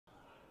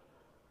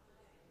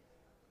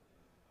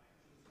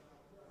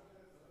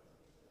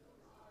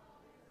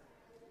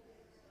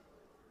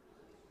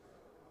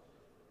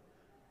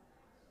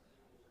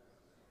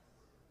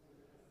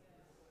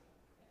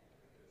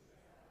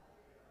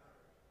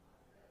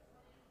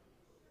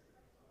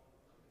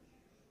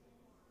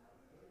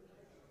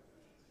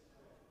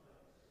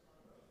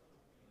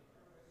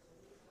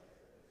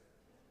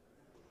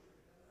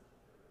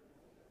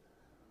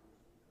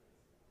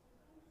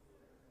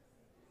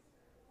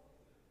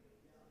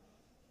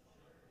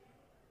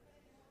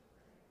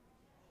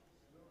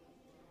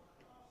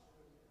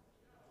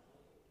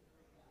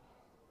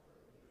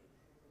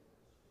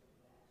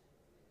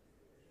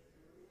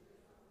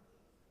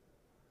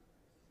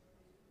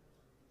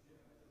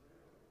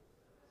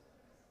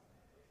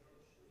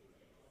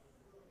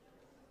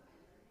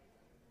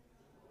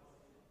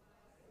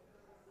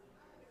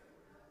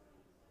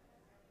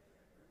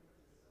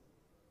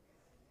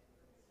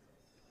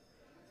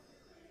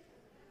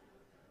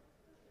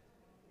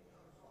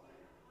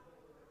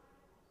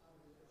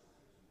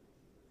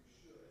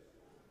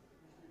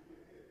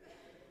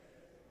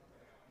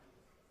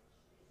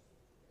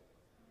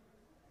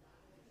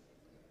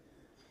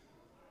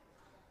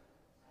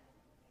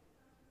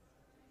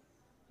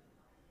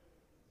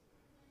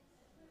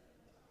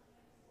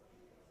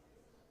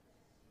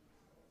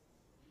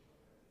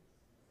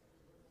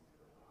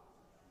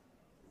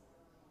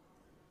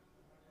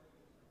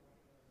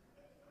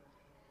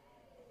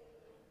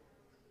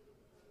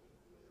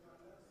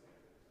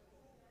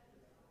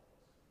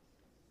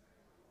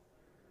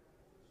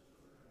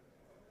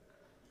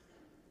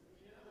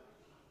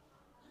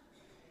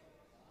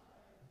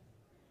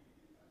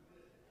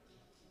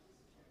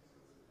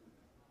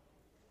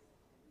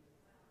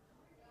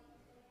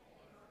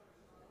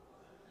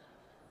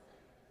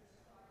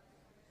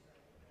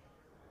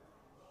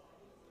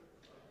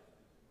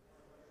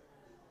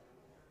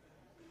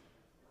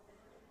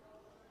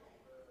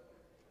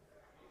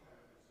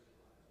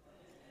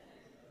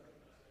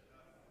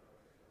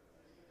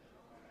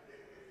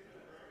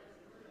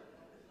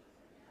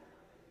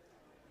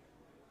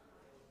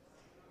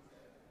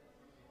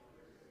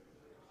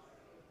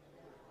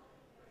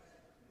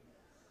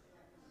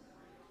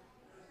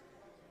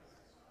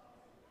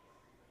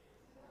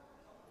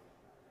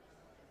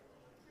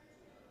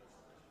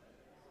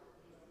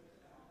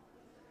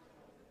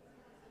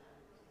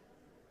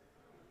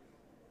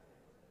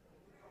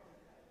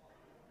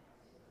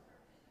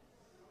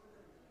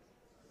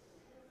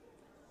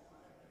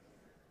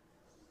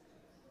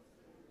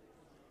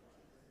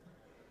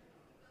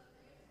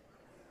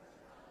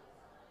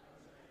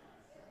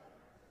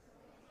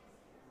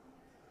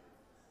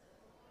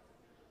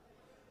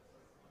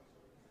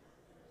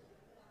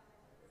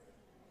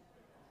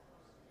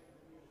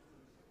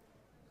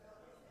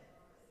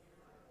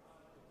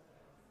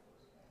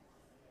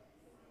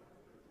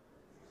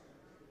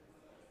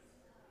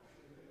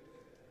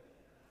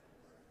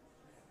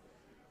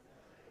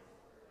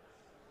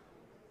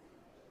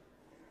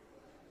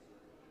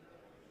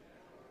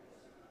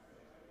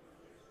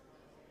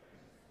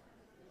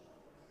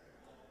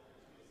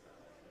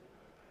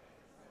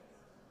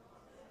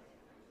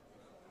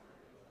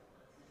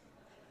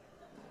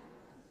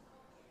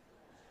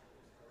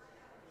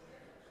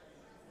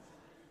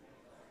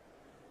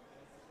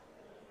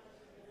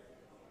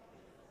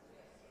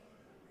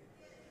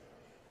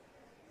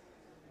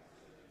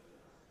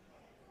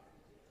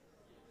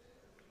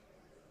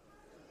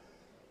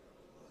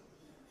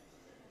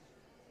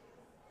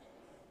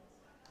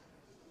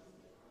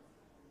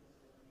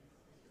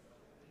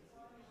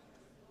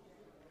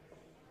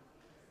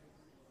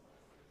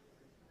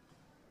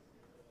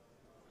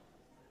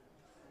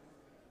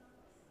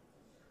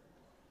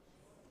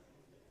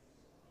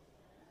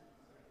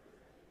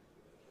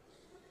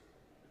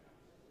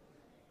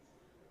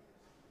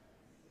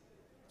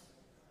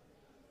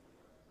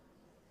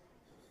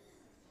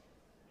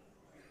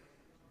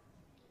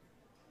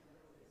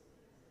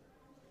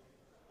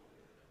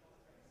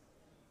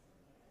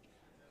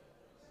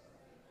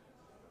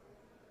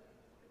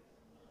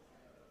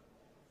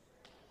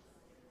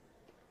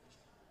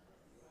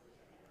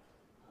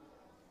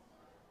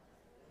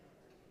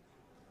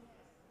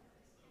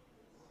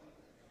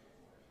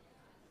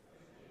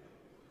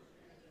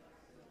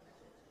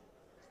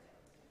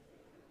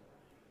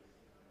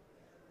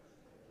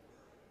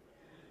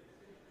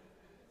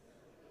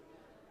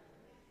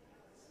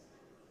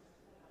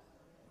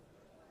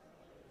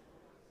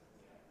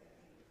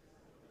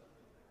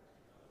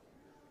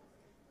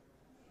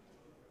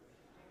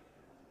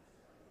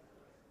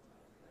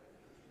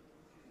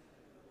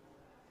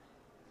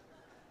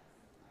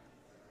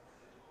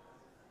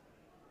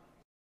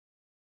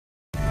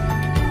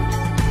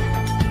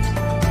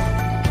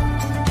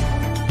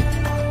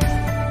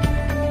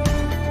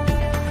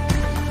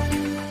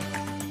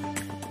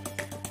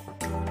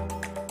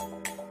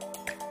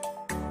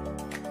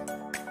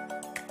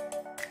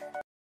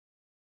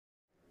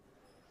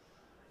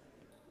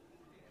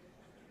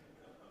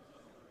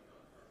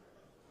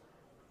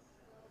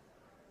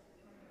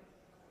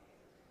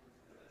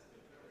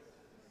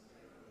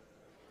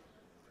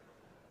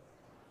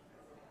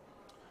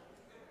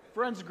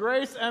Friends,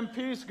 grace and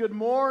peace, good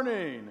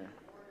morning.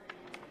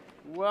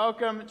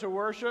 Welcome to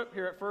worship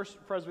here at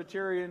First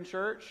Presbyterian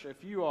Church.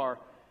 If you are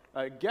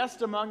a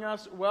guest among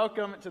us,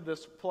 welcome to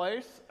this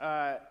place.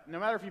 No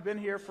matter if you've been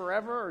here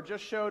forever or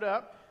just showed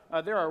up,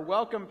 there are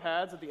welcome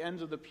pads at the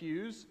ends of the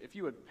pews. If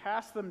you would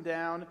pass them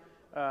down,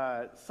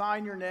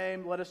 sign your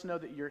name, let us know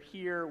that you're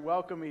here,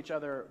 welcome each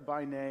other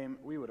by name,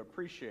 we would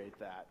appreciate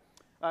that.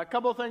 A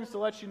couple of things to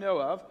let you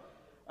know of.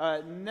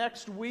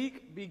 Next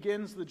week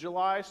begins the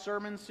July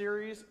sermon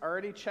series. I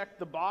already checked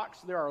the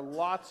box. There are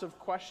lots of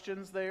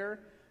questions there.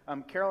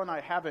 Carol and I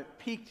haven't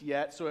peeked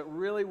yet, so it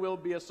really will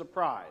be a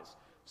surprise.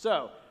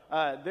 So,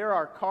 there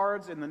are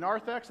cards in the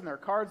narthex and there are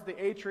cards in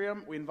the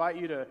atrium. We invite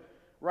you to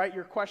write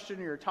your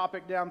question or your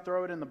topic down,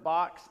 throw it in the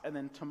box, and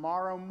then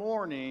tomorrow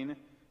morning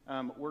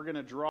we're going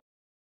to draw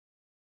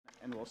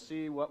and we'll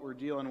see what we're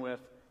dealing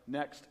with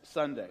next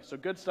Sunday. So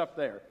good stuff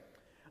there.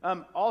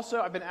 Also,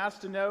 I've been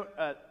asked to note,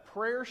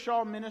 Prayer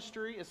Shawl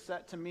Ministry is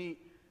set to meet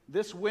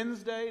this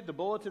Wednesday. The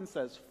bulletin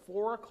says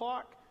 4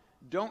 o'clock.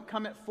 Don't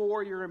come at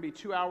 4. You're going to be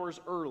 2 hours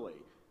early.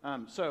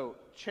 So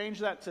change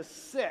that to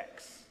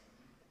 6.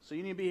 So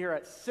you need to be here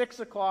at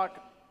 6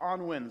 o'clock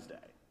on Wednesday.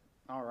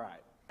 All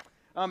right.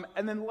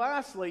 And then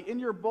lastly, in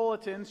your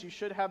bulletins, you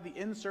should have the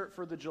insert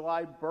for the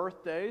July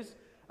birthdays.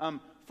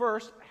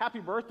 First, happy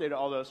birthday to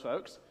all those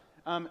folks.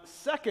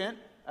 Second,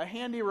 a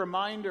handy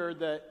reminder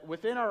that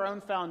within our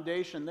own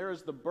foundation, there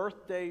is the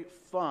Birthday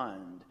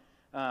Fund.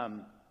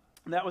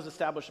 That was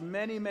established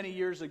many, many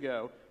years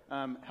ago,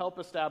 help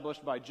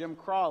established by Jim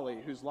Crawley,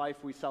 whose life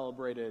we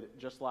celebrated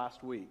just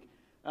last week.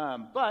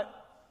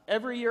 But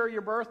every year of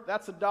your birth,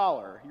 that's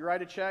 $1. You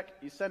write a check,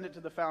 you send it to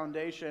the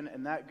foundation,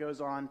 and that goes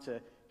on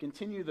to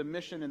continue the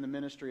mission and the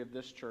ministry of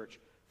this church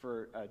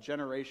for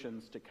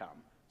generations to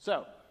come.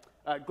 So,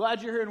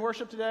 glad you're here in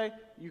worship today.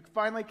 You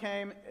finally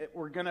came.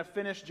 We're going to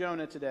finish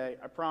Jonah today,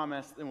 I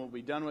promise, and we'll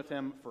be done with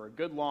him for a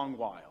good long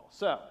while.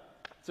 So,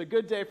 it's a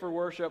good day for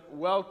worship.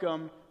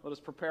 Welcome. Let us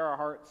prepare our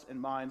hearts and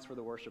minds for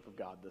the worship of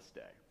God this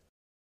day.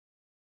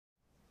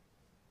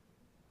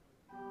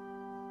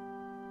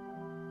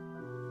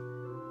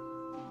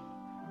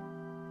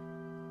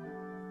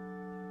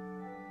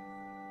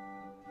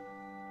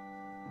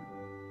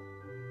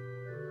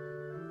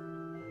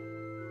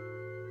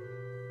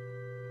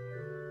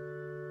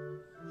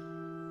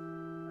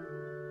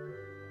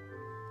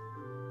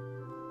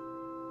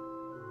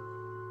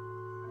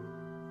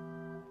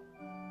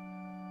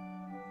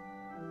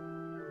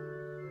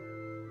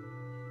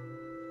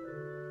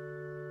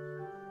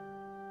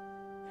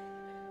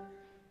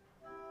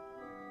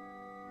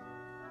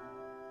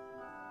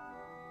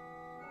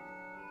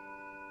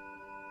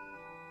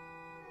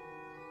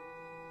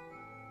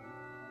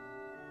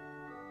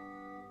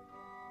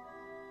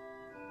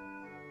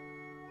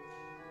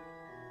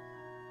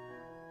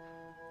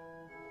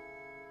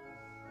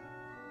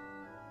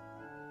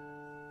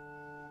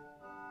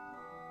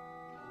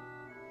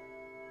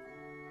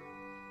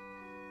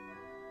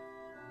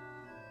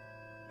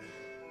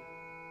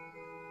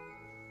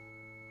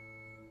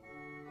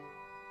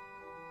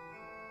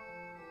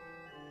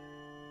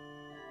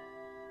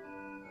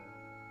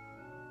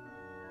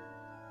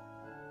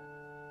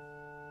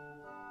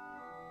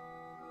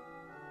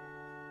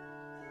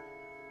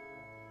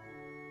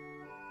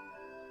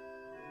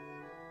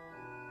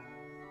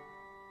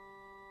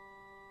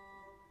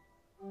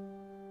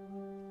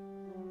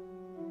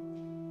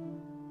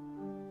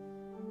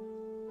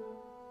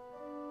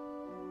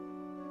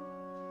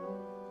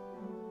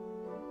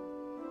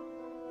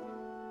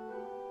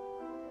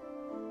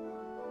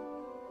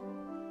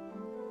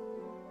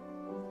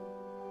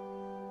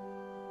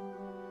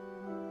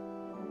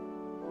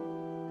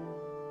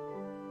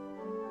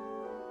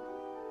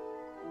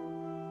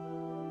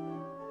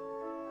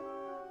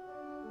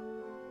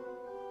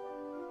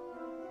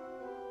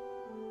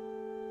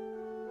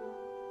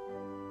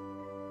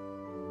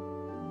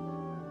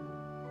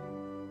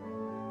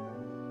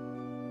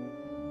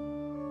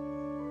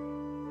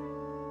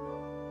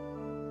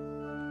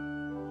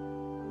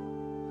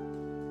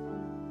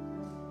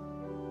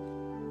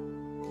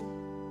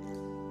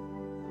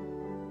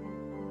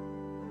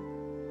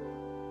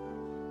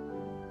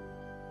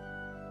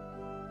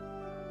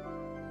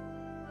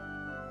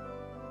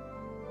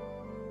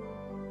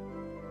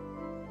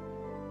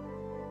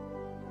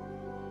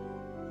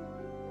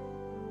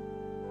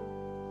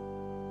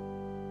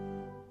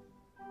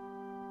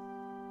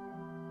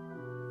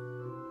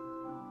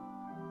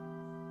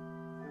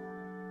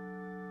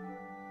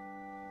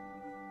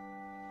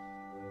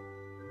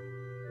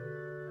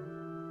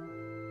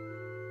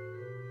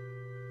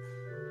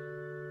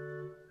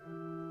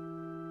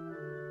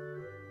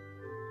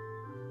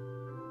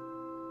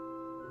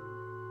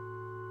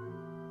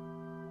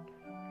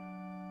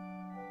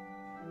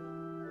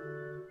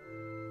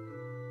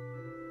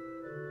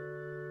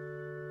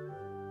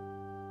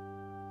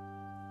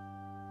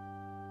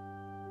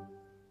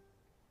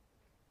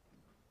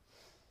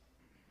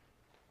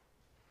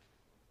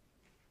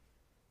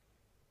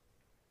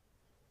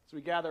 As we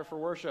gather for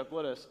worship,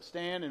 let us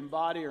stand in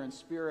body or in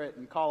spirit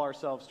and call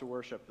ourselves to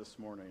worship this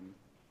morning.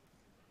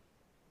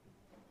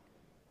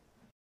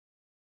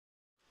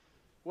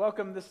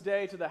 Welcome this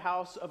day to the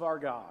house of our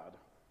God.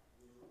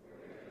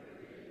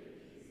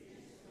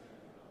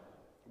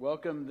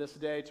 Welcome this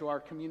day to our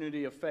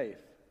community of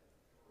faith.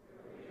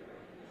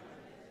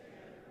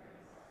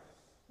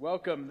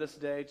 Welcome this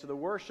day to the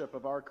worship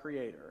of our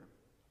Creator.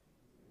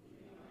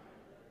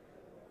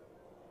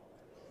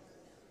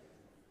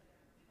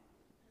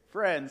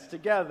 Friends,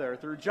 together,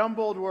 through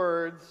jumbled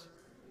words,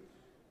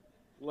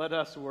 let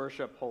us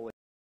worship holy.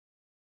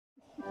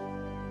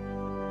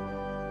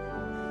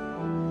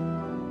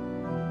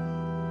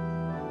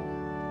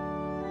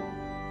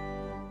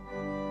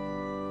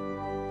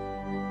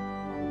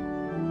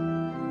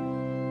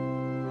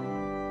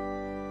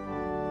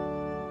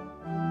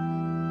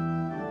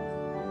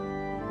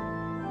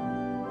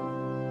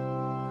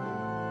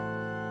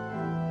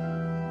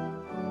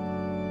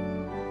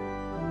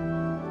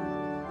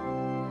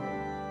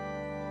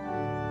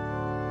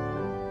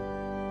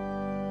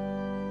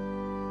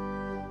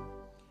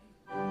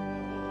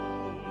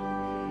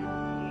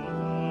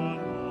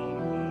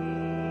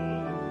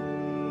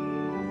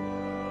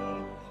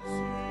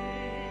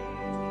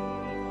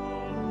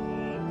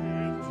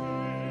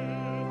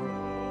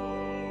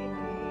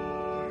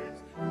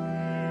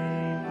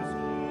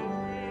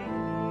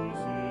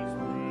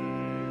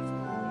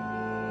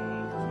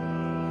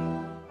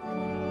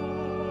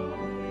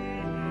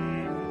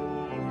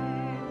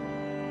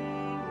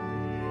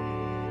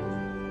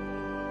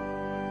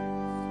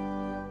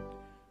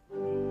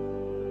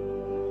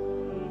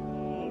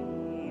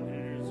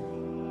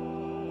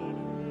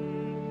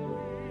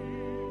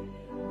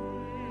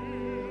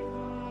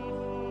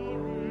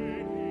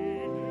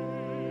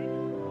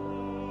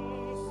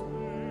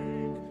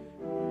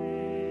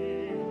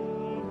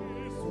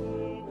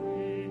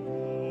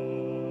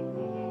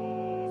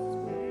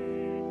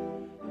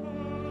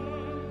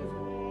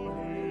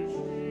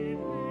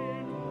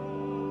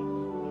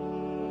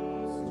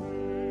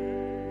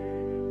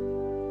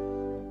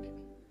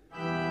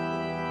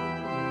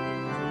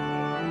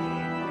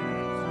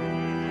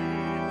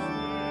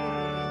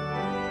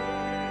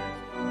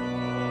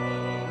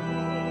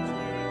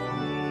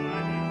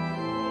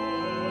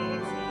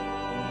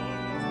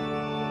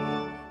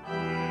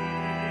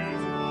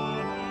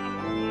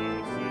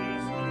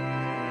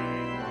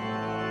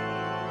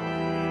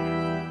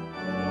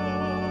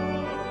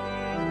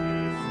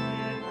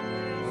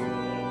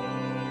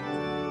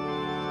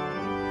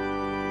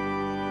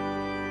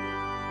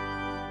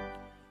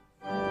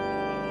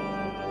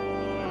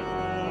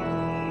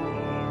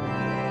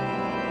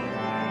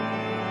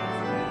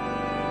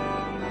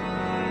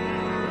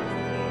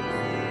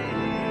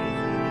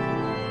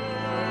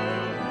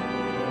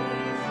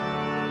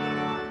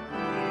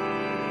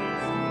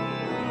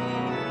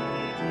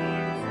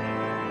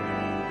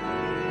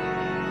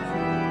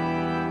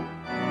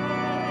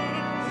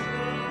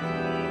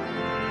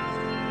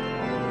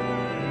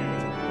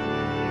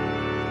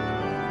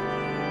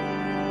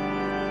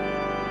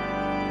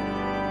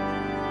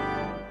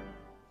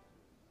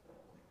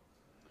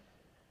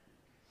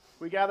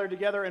 We gather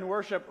together in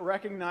worship,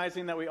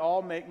 recognizing that we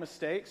all make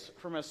mistakes,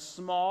 from as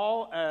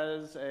small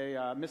as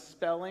a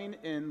misspelling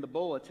in the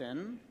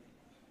bulletin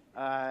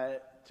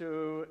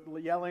to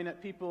yelling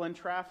at people in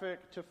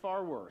traffic to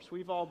far worse.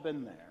 We've all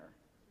been there.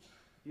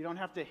 You don't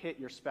have to hit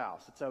your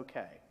spouse. It's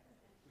okay.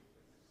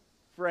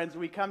 Friends,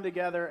 we come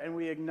together and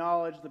we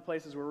acknowledge the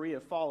places where we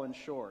have fallen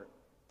short.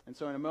 And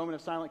so in a moment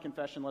of silent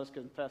confession, let us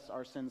confess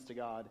our sins to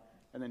God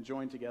and then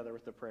join together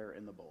with the prayer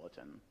in the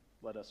bulletin.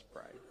 Let us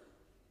pray.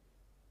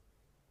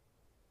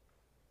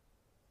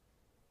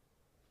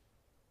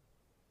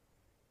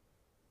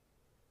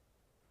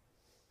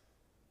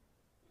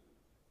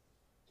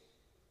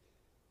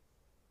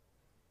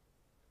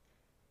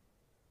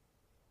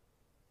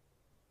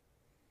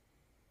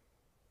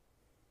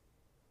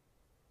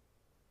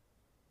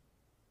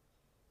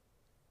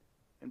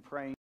 And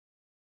praying,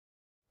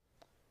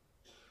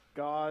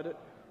 God,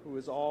 who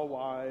is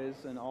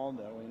all-wise and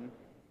all-knowing,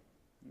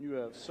 you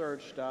have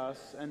searched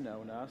us and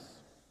known us.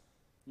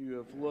 You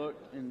have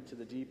looked into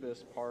the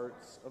deepest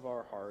parts of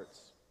our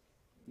hearts.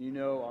 You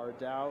know our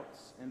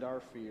doubts and our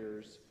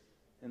fears,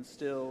 and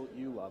still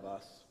you love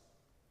us.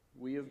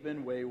 We have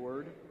been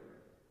wayward.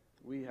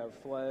 We have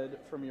fled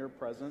from your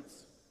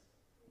presence.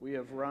 We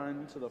have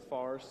run to the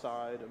far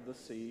side of the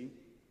sea,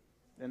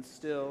 and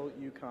still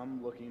you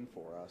come looking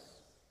for us.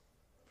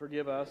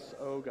 Forgive us,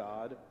 O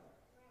God.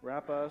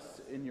 Wrap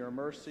us in your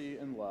mercy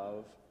and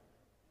love,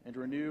 and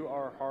renew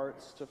our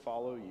hearts to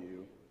follow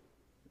you.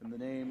 In the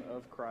name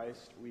of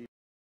Christ, we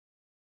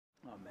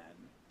Amen.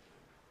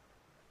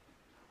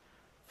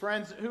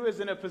 Friends, who is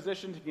in a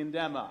position to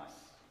condemn us?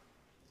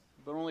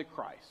 But only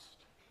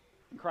Christ.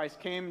 And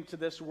Christ came to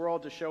this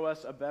world to show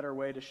us a better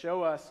way, to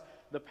show us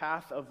the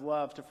path of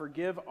love, to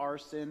forgive our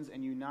sins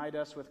and unite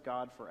us with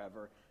God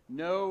forever.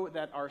 Know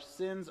that our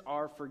sins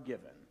are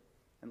forgiven,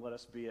 and let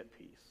us be at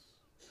peace.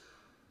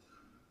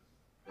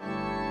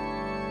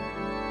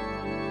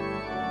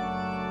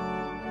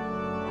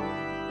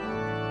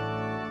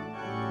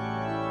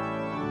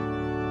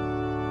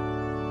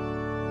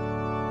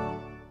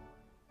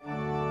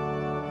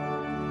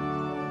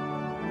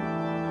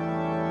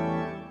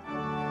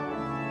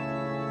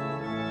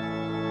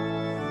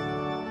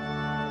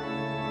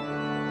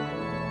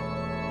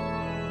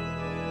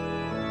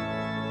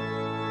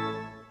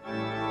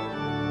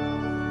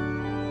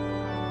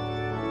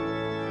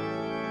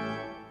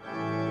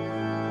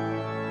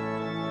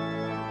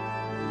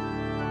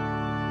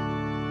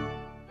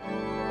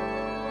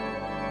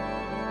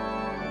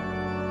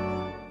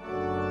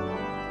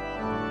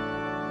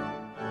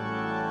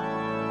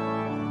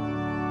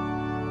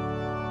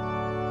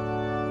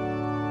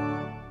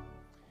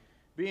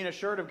 Being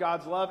assured of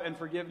God's love and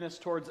forgiveness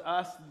towards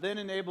us then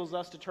enables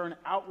us to turn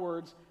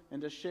outwards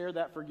and to share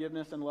that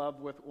forgiveness and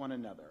love with one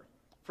another.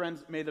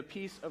 Friends, may the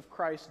peace of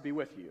Christ be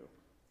with you.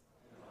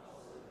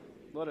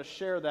 Let us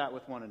share that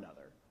with one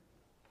another.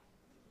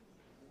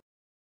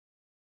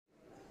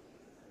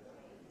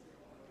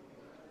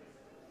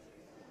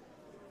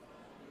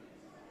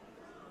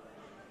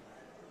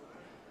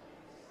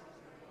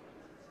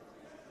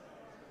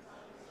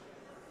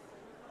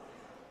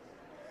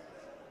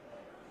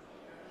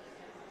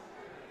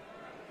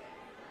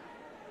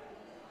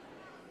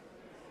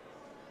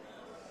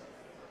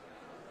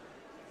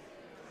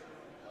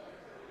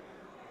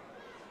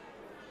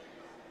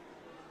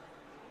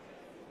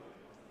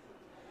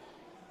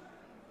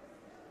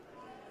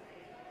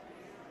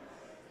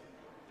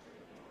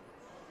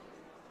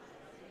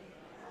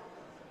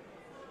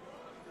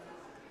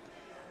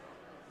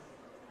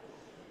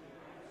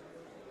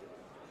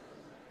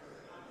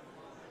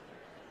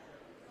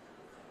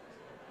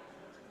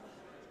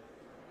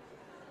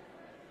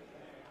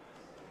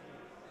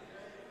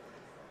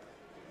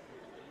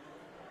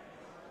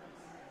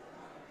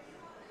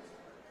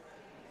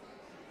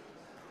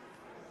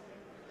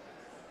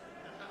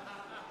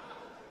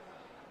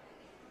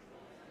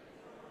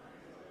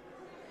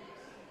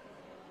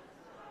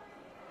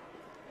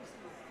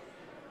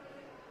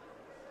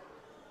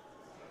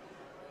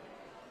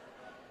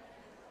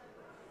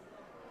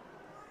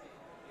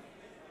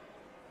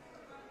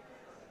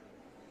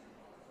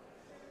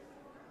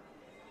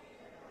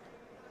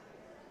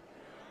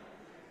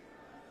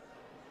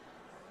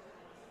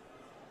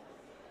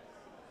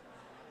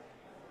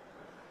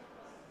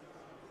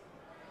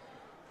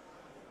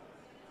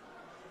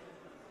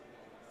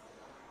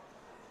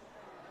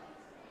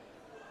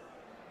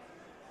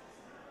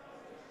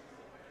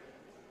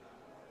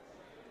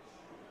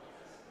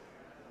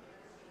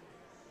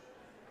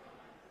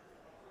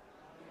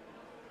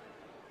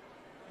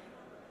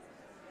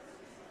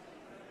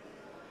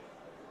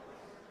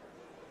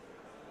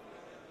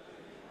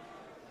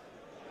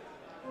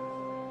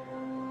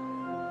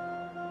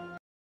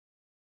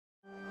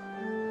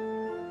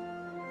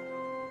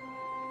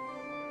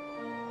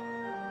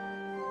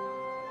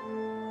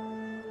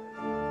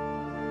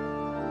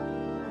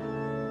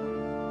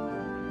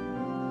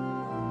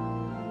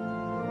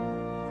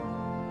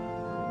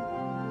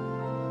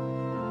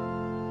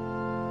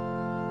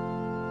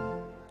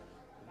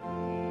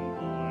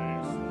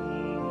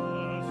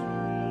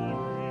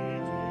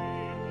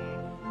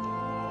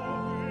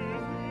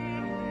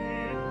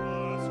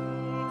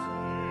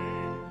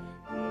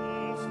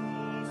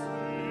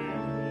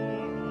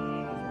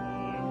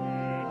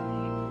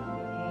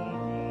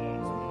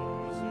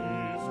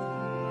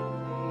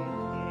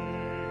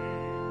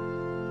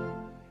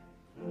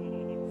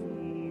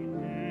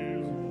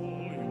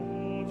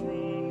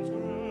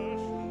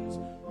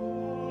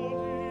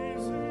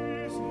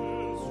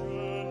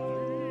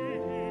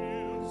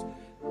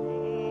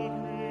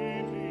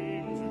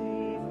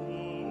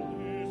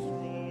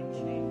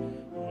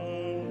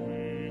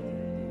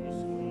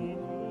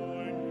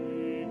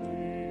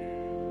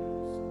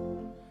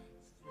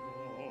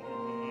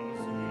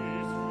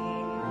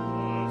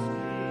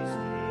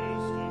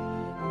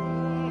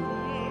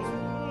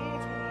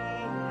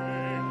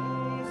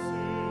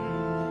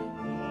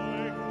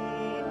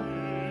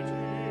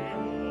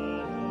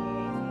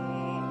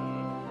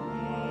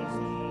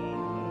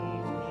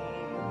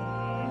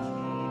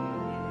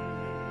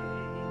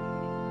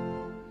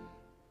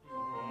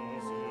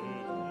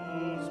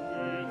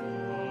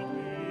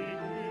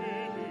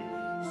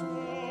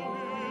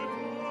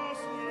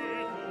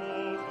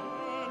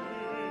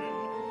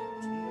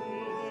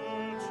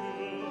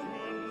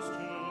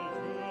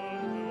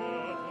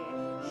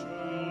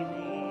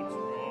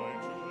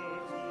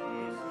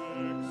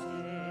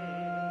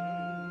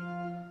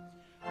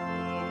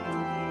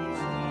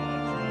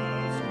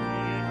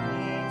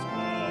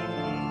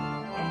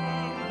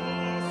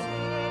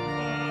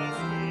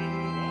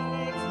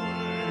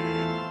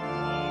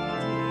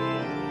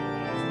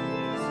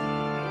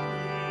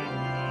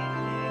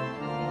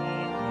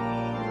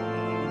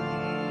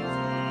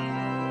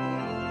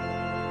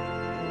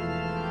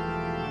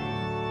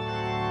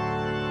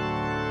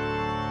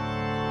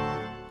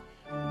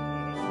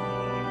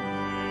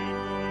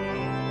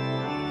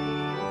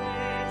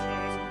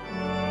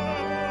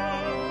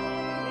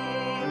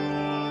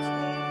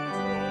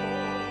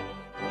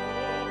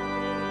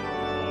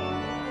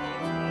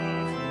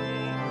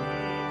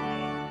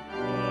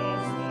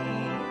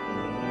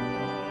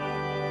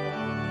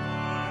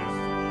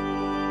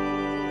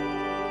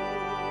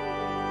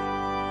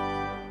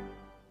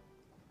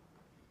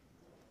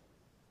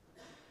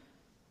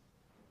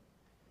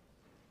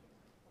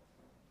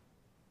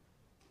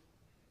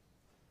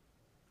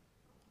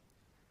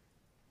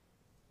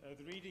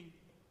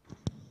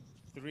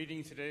 The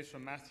reading today is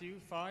from Matthew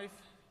 5,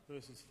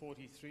 verses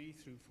 43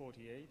 through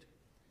 48.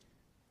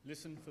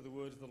 Listen for the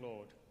word of the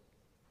Lord.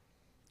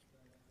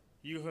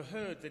 You have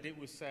heard that it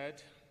was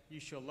said, "You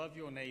shall love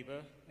your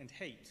neighbor and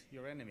hate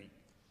your enemy."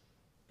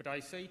 But I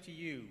say to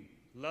you,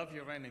 love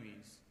your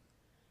enemies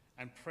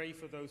and pray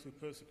for those who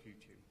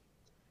persecute you,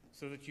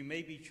 so that you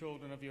may be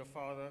children of your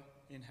Father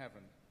in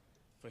heaven.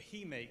 For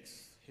he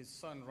makes his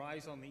sun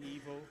rise on the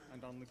evil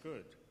and on the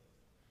good,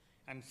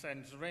 and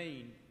sends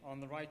rain on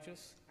the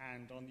righteous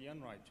and on the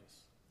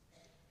unrighteous.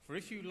 For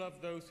if you love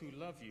those who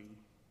love you,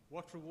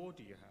 what reward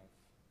do you have?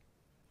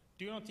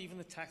 Do not even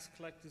the tax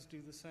collectors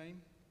do the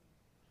same?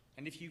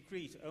 And if you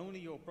greet only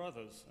your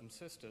brothers and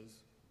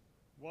sisters,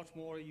 what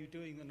more are you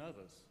doing than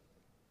others?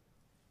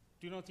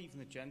 Do not even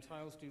the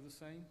Gentiles do the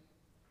same?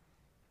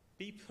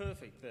 Be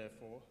perfect,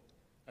 therefore,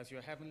 as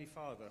your heavenly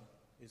Father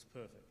is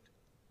perfect.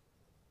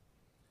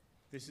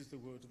 This is the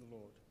word of the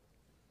Lord.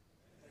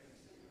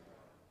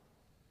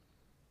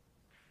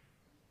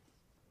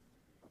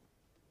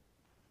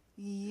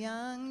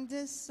 Young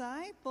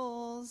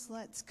disciples,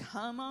 let's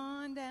come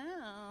on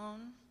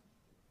down.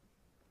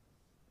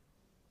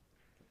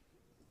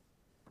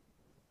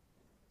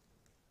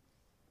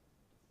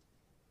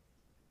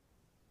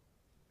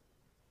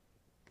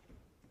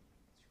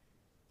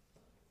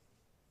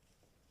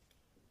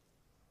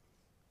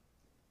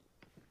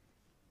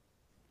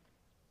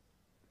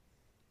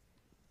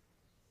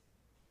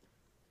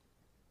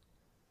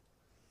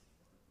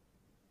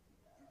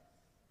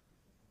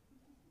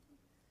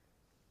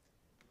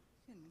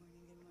 Good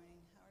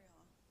morning. How are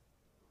y'all?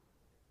 Everyone's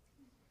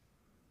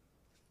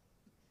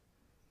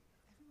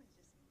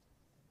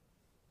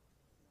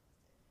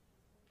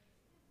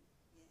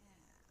just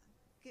exhausted.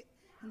 Yeah.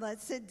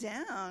 Let's sit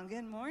down.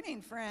 Good morning,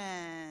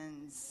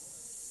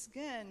 friends.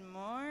 Good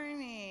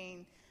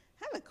morning.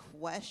 I have a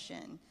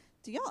question.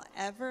 Do you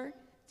ever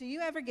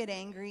get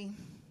angry?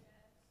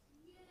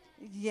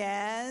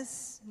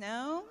 Yes.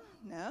 No,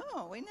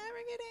 we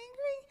never get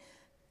angry.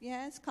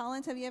 Yes.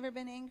 Collins, have you ever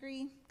been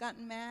angry?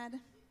 Gotten mad?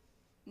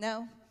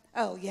 No?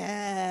 Oh,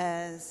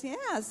 yes.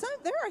 Yeah, so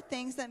there are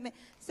things that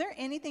is there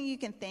anything you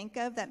can think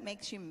of that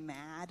makes you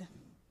mad?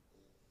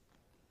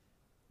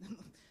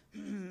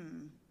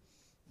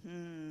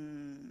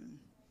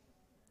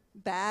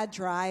 Bad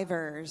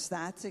drivers.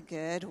 That's a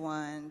good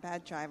one.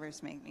 Bad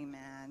drivers make me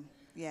mad.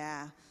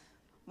 Yeah.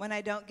 When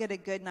I don't get a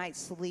good night's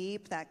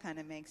sleep, that kind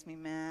of makes me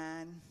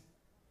mad.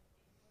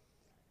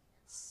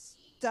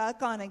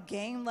 Stuck on a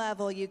game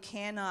level you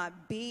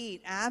cannot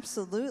beat.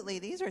 Absolutely.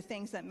 These are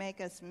things that make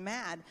us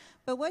mad.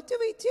 But what do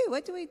we do?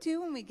 What do we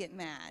do when we get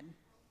mad?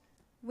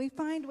 We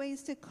find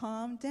ways to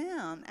calm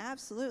down.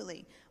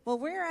 Absolutely. Well,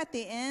 we're at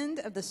the end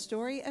of the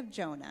story of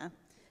Jonah.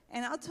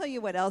 And I'll tell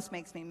you what else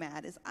makes me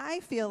mad is I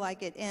feel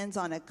like it ends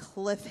on a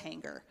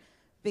cliffhanger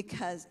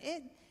because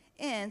it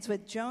ends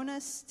with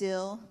Jonah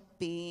still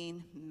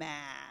being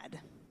mad.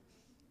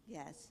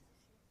 Yes.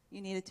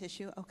 You need a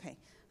tissue? Okay.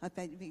 I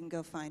bet we can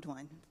go find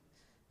one.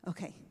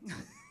 Okay.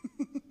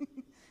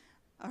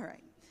 All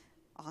right.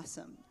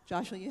 Awesome.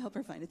 Josh, will you help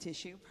her find a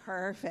tissue?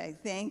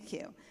 Perfect. Thank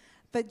you.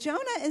 But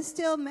Jonah is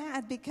still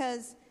mad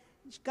because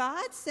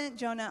God sent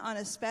Jonah on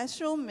a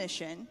special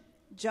mission.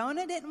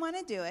 Jonah didn't want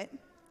to do it.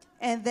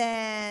 And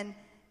then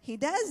he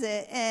does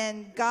it,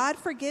 and God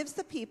forgives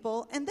the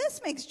people, and this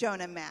makes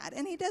Jonah mad.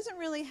 And he doesn't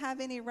really have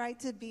any right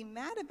to be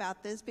mad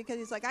about this because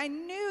he's like, I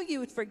knew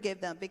you would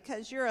forgive them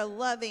because you're a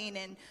loving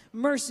and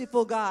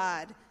merciful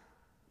God.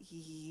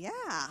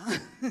 Yeah,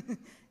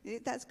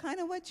 that's kind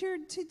of what you're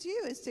to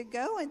do, is to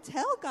go and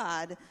tell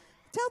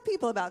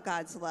people about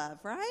God's love,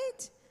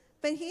 right?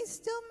 But he's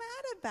still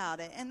mad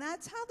about it, and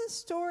that's how the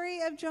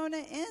story of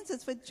Jonah ends.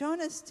 It's with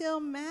Jonah still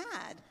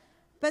mad.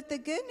 But the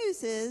good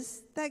news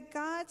is that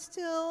God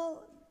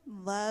still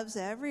loves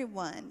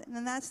everyone,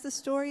 and that's the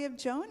story of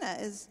Jonah,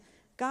 is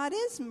God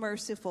is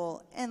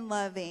merciful and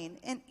loving,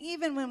 and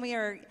even when we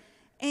are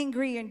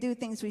angry and do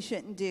things we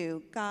shouldn't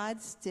do,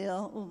 God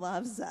still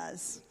loves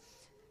us.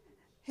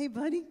 Hey,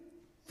 buddy.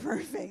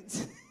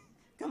 Perfect.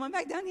 Come on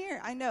back down here.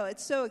 I know,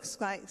 it's so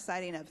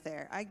exciting up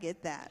there. I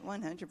get that,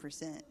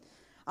 100%.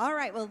 All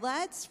right, well,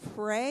 let's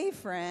pray,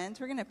 friends.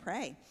 We're going to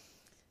pray.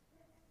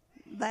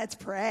 Let's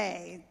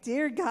pray.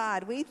 Dear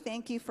God, we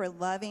thank you for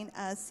loving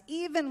us,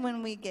 even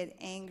when we get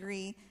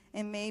angry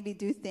and maybe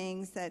do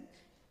things that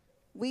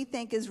we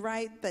think is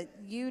right, but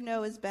you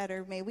know is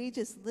better. May we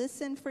just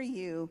listen for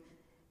you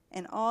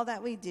in all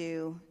that we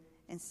do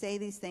and say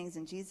these things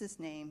in Jesus'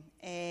 name.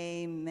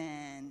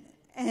 Amen.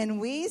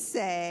 And we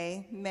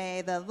say,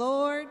 may the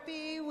Lord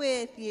be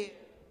with you.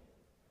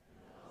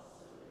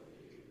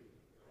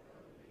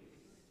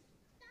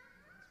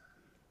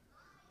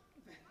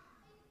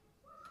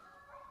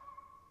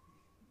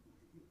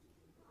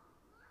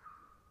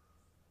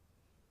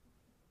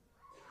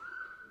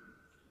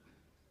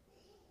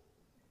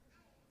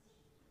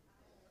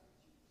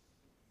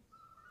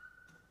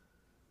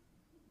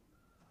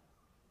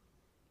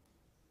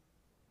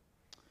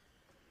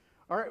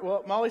 All right,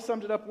 well, Molly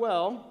summed it up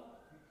well.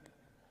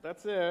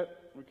 That's it.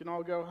 We can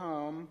all go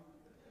home.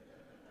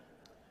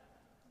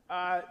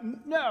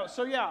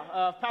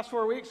 Past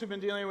 4 weeks we've been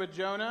dealing with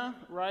Jonah,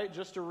 right?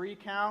 Just to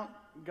recount,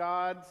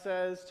 God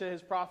says to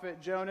his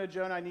prophet Jonah,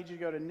 I need you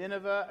to go to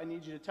Nineveh. I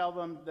need you to tell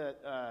them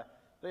that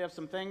they have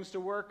some things to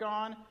work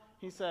on.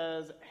 He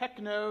says,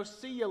 heck no,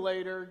 see you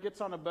later,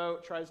 gets on a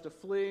boat, tries to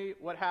flee.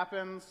 What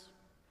happens?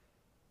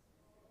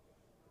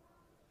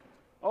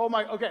 Oh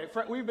my, okay,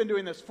 we've been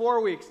doing this 4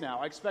 weeks now.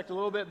 I expect a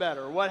little bit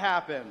better. What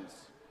happens?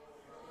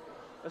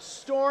 A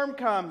storm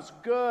comes,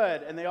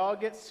 good, and they all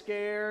get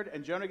scared,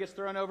 and Jonah gets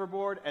thrown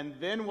overboard, and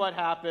then what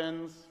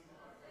happens?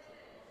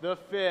 The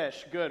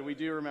fish. Good, we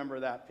do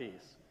remember that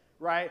piece,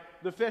 right?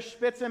 The fish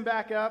spits him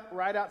back up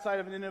right outside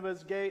of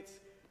Nineveh's gates.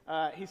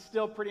 He's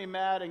still pretty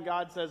mad, and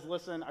God says,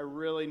 listen, I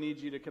really need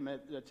you to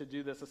commit to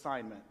do this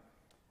assignment.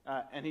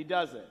 And he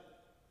does it.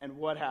 And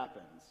what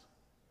happens?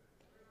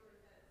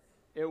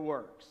 It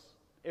works.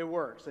 It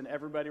works, and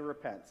everybody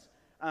repents.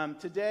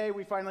 Today,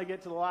 we finally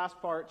get to the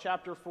last part,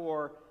 chapter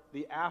 4,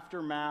 the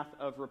aftermath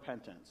of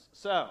repentance.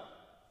 So,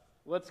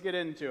 let's get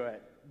into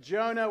it.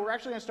 Jonah, we're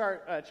actually going to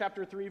start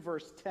chapter 3,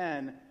 verse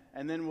 10,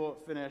 and then we'll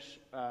finish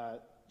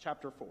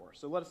chapter 4.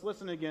 So let's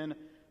listen again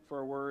for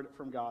a word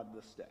from God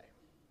this day.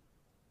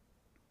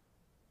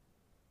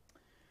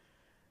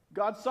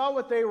 God saw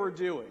what they were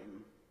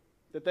doing,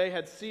 that they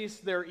had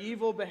ceased their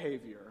evil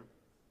behavior,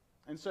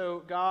 and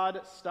so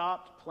God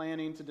stopped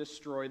planning to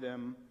destroy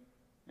them,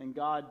 and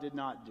God did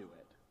not do it.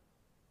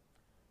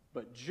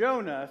 But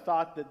Jonah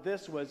thought that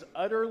this was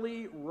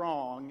utterly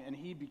wrong, and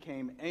he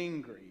became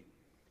angry.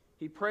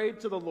 He prayed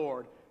to the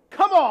Lord,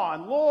 "Come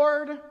on,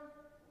 Lord!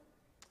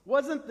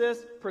 Wasn't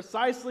this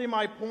precisely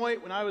my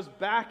point when I was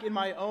back in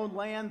my own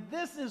land?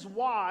 This is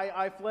why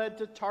I fled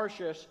to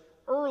Tarshish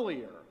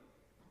earlier.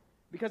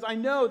 Because I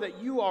know that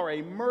you are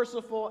a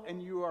merciful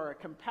and you are a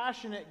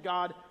compassionate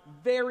God,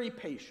 very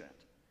patient,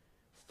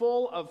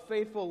 full of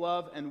faithful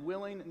love and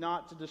willing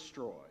not to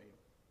destroy.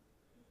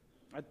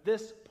 At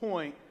this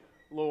point,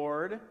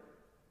 Lord,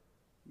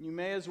 you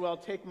may as well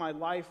take my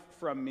life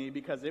from me,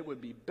 because it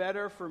would be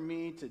better for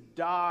me to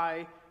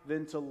die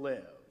than to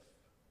live."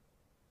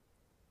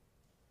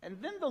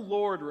 And then the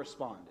Lord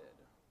responded,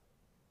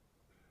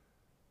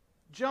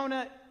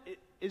 "Jonah,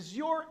 is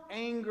your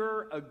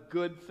anger a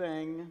good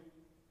thing?"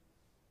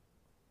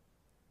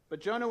 But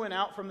Jonah went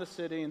out from the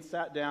city and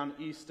sat down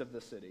east of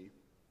the city.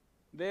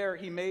 There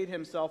he made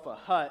himself a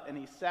hut, and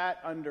he sat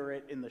under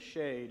it in the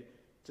shade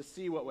to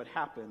see what would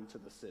happen to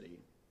the city.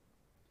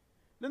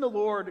 Then the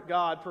Lord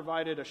God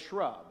provided a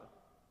shrub,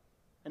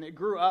 and it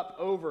grew up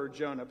over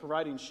Jonah,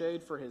 providing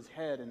shade for his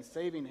head and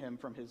saving him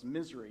from his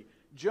misery.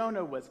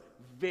 Jonah was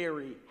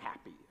very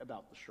happy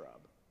about the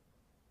shrub.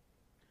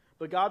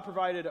 But God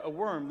provided a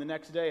worm the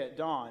next day at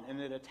dawn,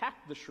 and it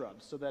attacked the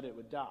shrub so that it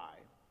would die.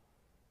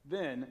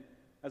 Then,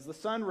 as the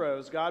sun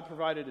rose, God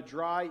provided a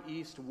dry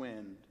east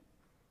wind,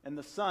 and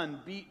the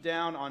sun beat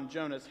down on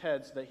Jonah's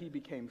head so that he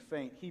became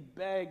faint. He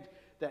begged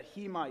that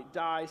he might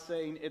die,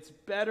 saying, "It's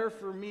better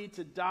for me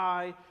to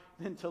die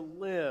than to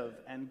live."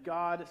 And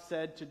God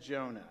said to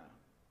Jonah,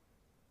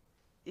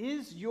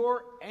 "Is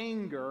your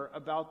anger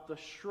about the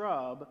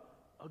shrub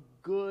a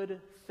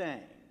good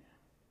thing?"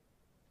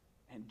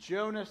 And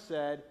Jonah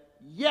said,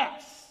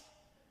 "Yes,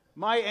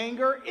 my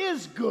anger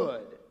is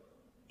good,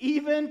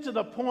 even to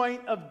the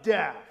point of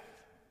death."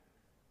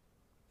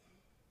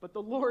 But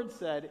the Lord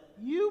said,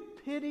 "You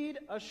pitied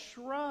a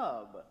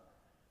shrub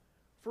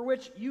for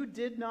which you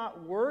did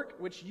not work,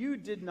 which you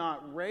did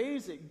not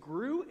raise. It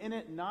grew in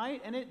a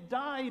night, and it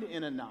died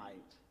in a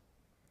night.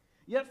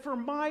 Yet for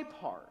my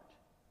part,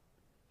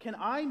 can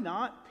I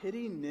not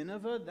pity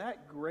Nineveh,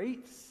 that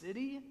great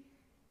city,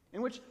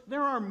 in which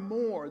there are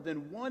more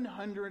than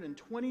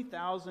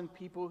 120,000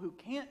 people who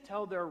can't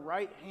tell their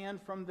right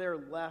hand from their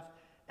left,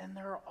 and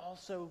there are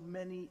also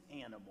many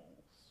animals?"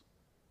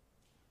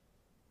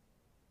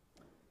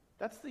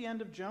 That's the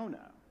end of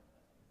Jonah.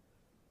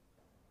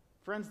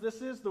 Friends,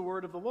 this is the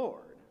word of the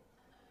Lord.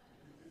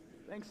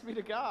 Thanks be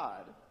to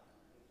God.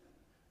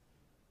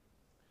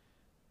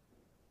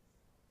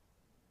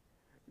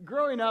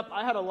 Growing up,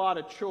 I had a lot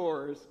of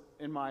chores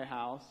in my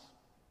house.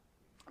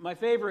 My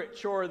favorite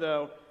chore,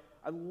 though,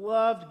 I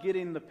loved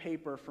getting the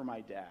paper for my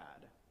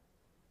dad.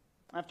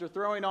 After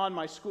throwing on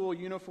my school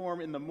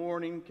uniform in the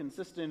morning,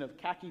 consisting of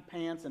khaki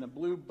pants and a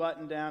blue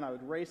button-down, I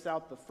would race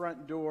out the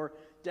front door,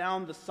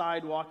 down the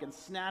sidewalk, and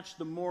snatch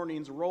the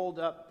morning's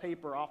rolled-up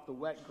paper off the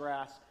wet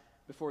grass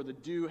before the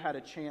dew had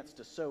a chance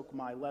to soak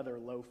my leather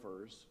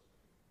loafers.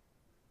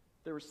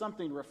 There was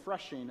something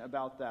refreshing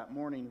about that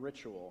morning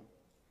ritual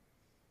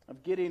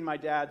of getting my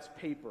dad's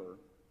paper,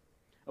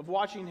 of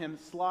watching him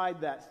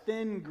slide that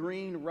thin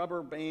green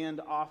rubber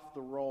band off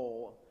the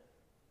roll,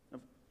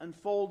 of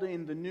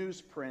unfolding the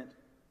newsprint,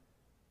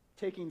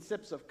 taking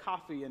sips of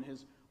coffee in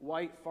his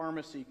white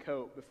pharmacy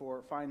coat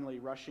before finally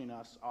rushing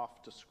us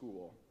off to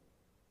school.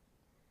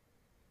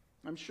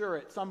 I'm sure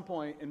at some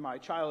point in my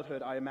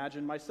childhood I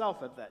imagined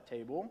myself at that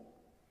table,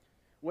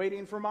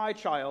 waiting for my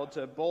child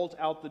to bolt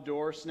out the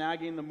door,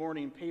 snagging the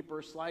morning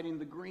paper, sliding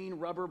the green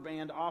rubber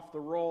band off the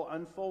roll,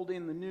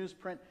 unfolding the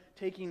newsprint,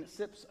 taking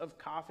sips of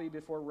coffee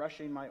before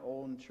rushing my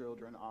own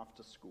children off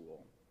to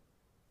school.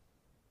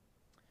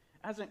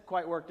 Hasn't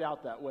quite worked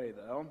out that way,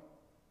 though.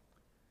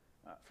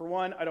 For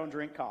one, I don't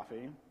drink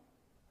coffee,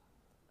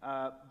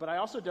 but I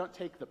also don't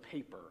take the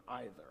paper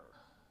either.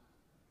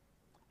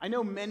 I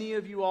know many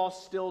of you all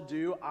still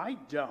do. I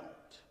don't.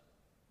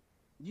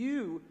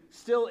 You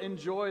still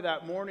enjoy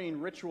that morning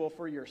ritual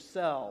for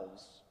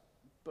yourselves,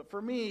 But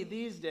for me,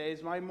 these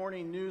days, my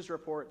morning news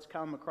reports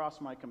come across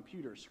my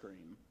computer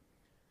screen,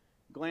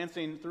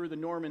 glancing through the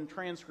Norman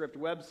Transcript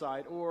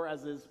website, or,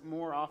 as is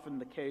more often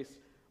the case,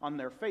 on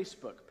their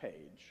Facebook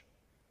page.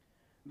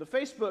 The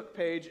Facebook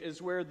page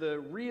is where the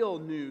real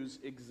news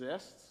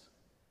exists,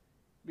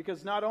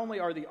 because not only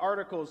are the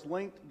articles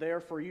linked there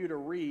for you to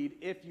read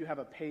if you have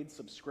a paid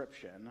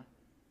subscription,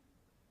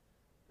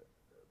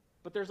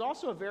 but there's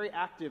also a very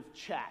active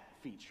chat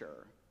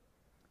feature.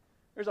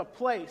 There's a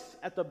place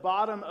at the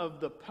bottom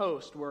of the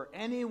post where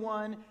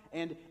anyone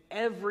and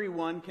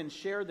everyone can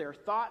share their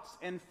thoughts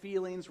and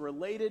feelings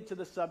related to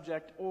the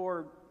subject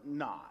or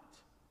not.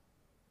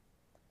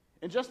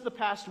 In just the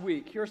past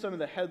week, here are some of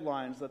the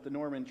headlines that the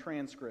Norman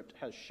Transcript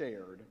has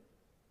shared.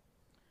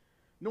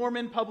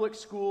 Norman Public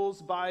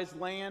Schools buys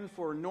land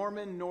for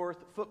Norman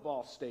North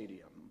Football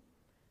Stadium.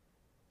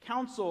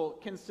 Council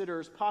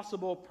considers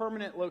possible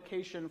permanent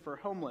location for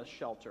homeless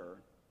shelter.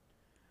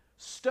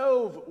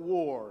 Stove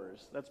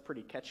Wars, that's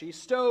pretty catchy.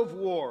 Stove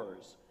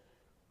Wars.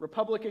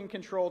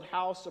 Republican-controlled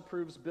House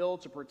approves bill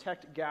to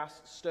protect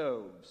gas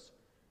stoves.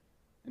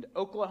 And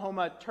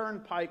Oklahoma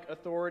Turnpike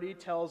Authority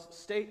tells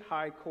State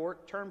High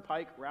Court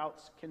turnpike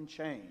routes can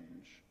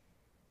change.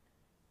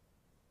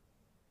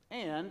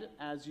 And,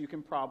 as you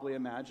can probably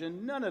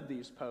imagine, none of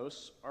these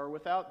posts are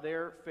without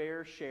their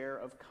fair share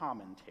of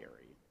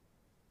commentary.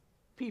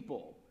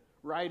 People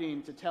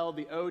writing to tell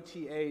the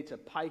OTA to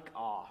pike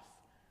off,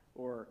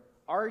 or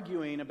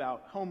arguing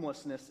about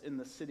homelessness in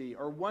the city,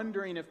 or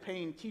wondering if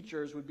paying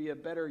teachers would be a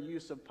better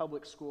use of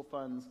public school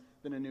funds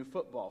than a new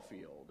football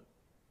field.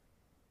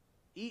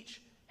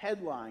 Each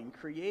headline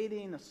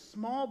creating a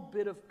small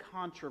bit of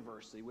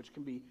controversy which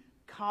can be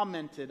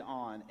commented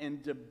on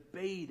and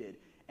debated,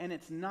 and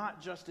it's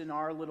not just in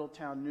our little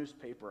town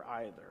newspaper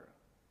either.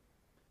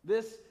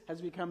 This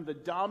has become the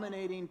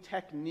dominating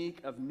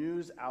technique of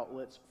news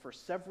outlets for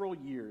several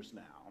years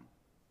now.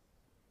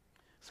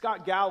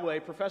 Scott Galloway,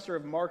 professor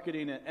of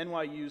marketing at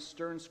NYU's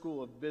Stern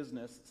School of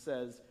Business,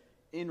 says,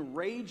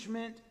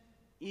 "Enragement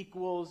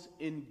equals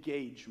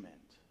engagement.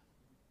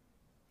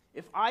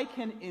 If I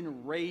can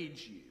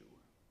enrage you,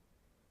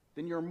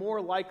 then you're more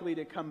likely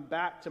to come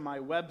back to my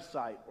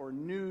website or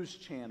news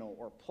channel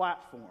or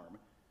platform.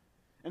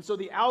 And so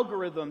the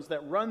algorithms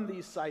that run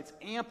these sites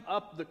amp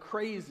up the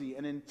crazy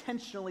and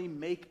intentionally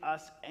make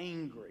us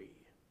angry."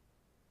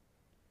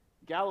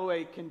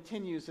 Galloway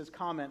continues his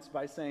comments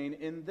by saying,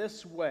 "In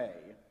this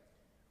way,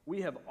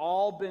 we have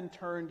all been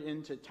turned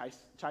into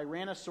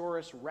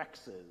Tyrannosaurus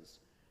Rexes,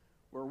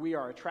 where we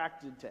are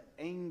attracted to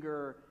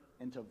anger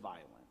and to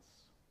violence."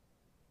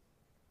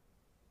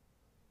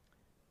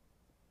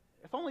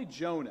 If only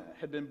Jonah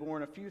had been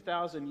born a few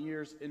thousand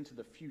years into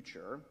the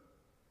future,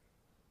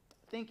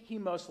 I think he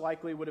most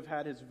likely would have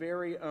had his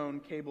very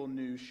own cable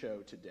news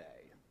show today.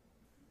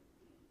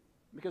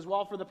 Because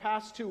while for the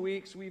past 2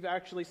 weeks we've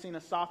actually seen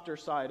a softer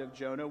side of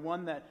Jonah,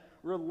 one that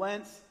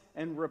relents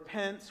and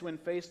repents when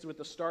faced with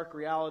the stark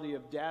reality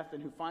of death,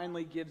 and who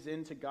finally gives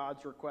in to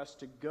God's request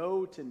to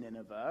go to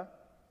Nineveh,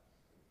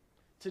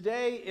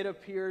 today it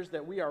appears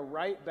that we are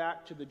right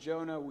back to the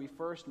Jonah we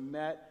first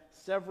met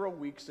several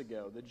weeks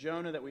ago, the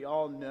Jonah that we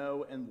all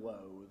know and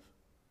loathe,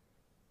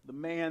 the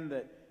man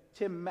that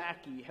Tim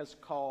Mackey has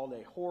called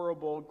a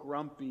horrible,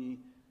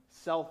 grumpy,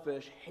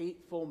 selfish,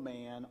 hateful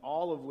man,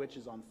 all of which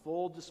is on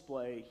full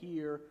display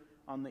here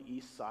on the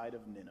east side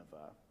of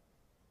Nineveh.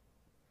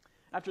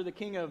 After the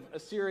king of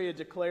Assyria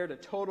declared a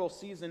total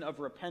season of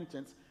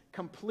repentance,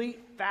 complete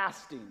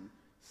fasting,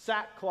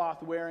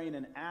 sackcloth wearing,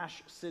 and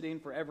ash sitting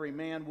for every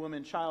man,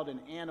 woman, child,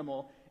 and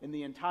animal in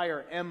the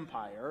entire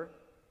empire,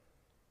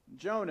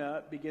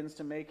 Jonah begins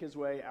to make his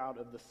way out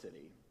of the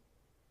city.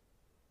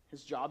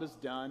 His job is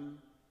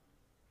done.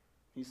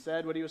 He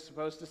said what he was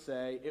supposed to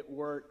say. It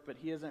worked, but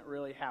he isn't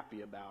really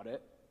happy about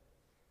it.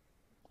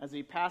 As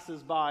he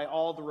passes by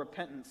all the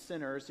repentant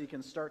sinners, he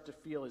can start to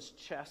feel his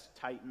chest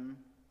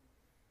tighten,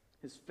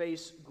 his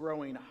face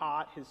growing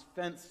hot, his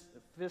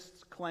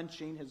fists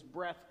clenching, his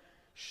breath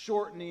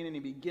shortening, and he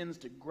begins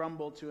to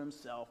grumble to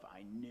himself,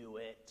 "I knew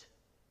it.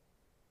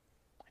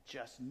 I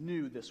just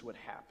knew this would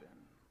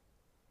happen.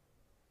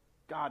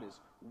 God is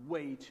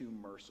way too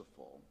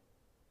merciful.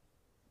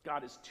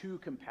 God is too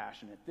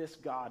compassionate. This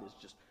God is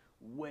just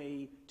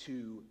way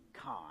too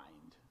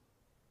kind.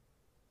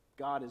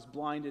 God is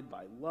blinded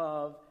by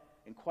love,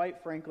 and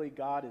quite frankly,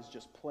 God is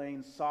just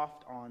playing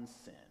soft on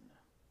sin."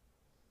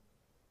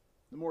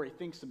 The more he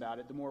thinks about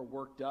it, the more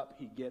worked up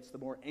he gets, the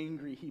more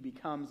angry he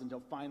becomes, until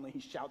finally he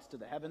shouts to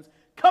the heavens,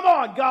 "Come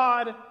on,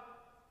 God!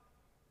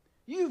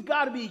 You've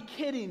got to be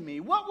kidding me.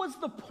 What was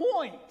the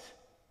point?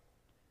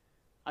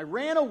 I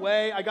ran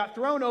away, I got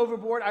thrown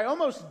overboard, I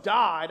almost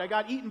died, I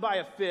got eaten by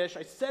a fish,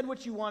 I said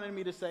what you wanted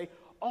me to say,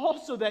 all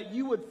so that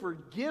you would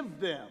forgive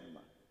them.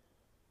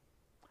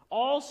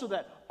 All so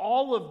that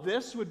all of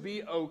this would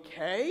be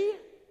okay?"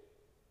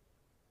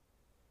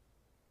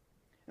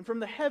 And from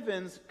the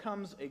heavens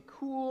comes a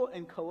cool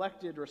and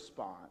collected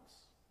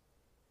response.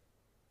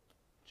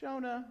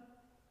 "Jonah,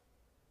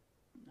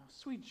 no,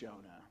 sweet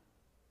Jonah,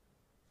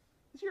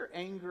 is your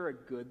anger a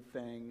good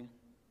thing?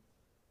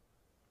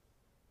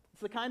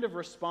 It's the kind of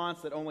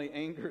response that only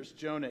angers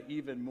Jonah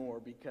even more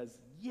because,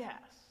 yes,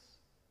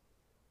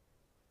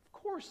 of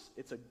course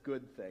it's a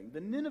good thing.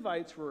 The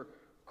Ninevites were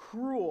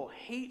cruel,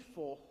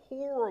 hateful,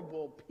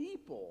 horrible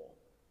people.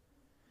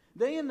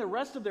 They and the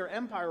rest of their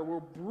empire were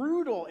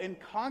brutal in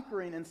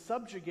conquering and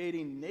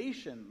subjugating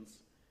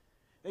nations.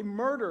 They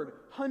murdered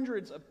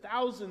hundreds of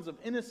thousands of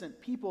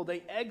innocent people.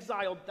 They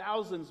exiled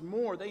thousands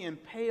more. They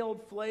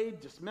impaled, flayed,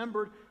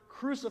 dismembered,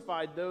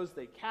 crucified those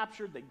they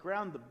captured. They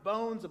ground the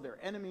bones of their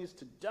enemies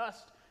to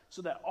dust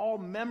so that all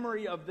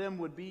memory of them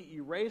would be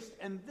erased.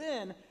 And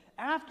then,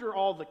 after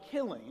all the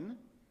killing,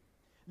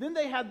 then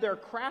they had their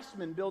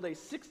craftsmen build a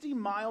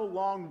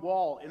 60-mile-long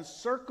wall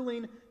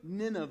encircling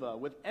Nineveh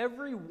with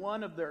every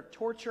one of their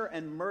torture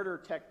and murder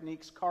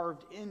techniques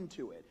carved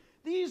into it.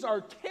 These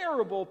are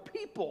terrible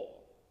people.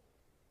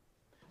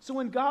 So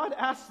when God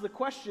asks the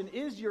question,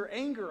 is your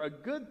anger a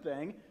good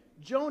thing?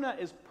 Jonah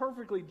is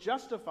perfectly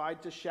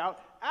justified to shout,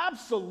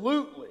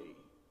 absolutely.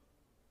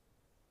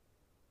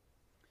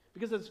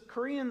 Because as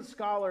Korean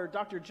scholar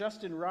Dr.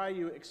 Justin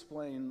Ryu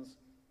explains,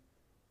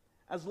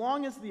 as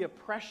long as the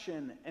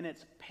oppression and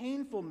its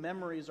painful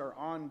memories are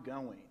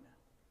ongoing,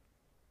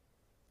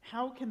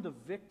 how can the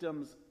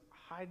victims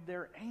hide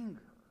their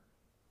anger?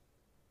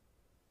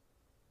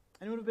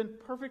 And it would have been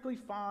perfectly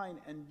fine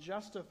and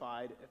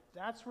justified if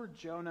that's where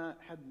Jonah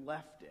had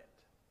left it.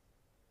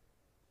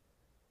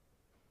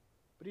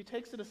 But he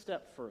takes it a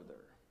step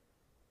further.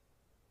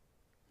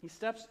 He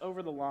steps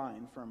over the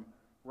line from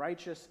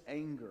righteous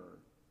anger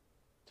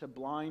to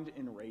blind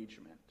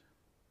enragement.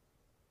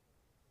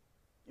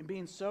 In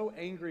being so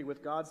angry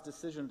with God's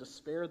decision to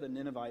spare the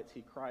Ninevites,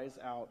 he cries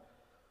out,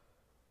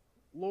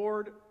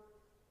 Lord,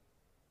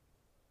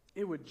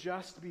 it would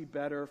just be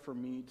better for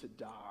me to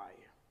die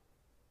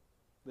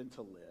than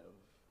to live.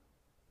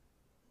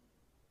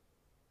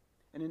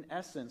 And in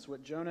essence,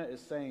 what Jonah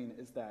is saying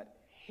is that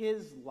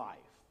his life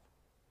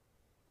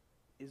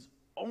is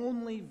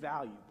only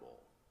valuable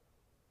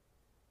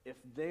if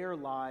their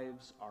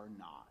lives are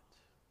not.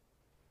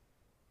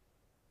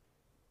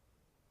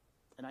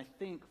 And I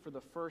think for the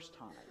first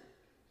time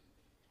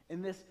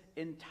in this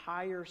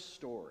entire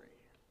story,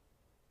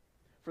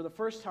 for the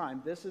first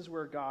time, this is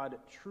where God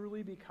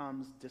truly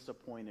becomes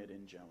disappointed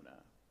in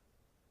Jonah.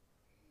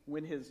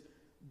 When his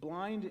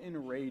blind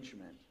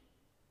enragement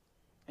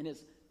and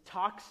his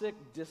toxic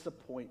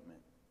disappointment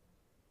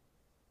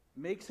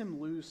makes him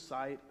lose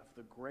sight of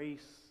the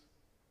grace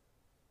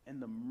and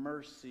the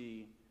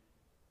mercy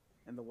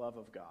and the love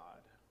of God.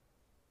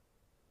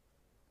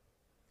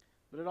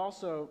 But it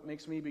also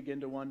makes me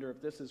begin to wonder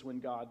if this is when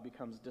God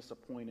becomes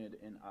disappointed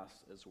in us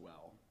as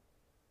well.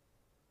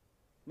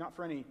 Not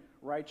for any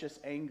righteous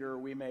anger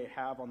we may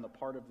have on the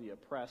part of the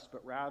oppressed,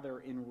 but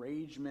rather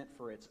enragement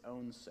for its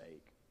own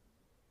sake.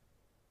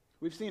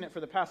 We've seen it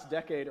for the past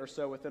decade or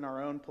so within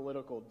our own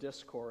political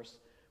discourse.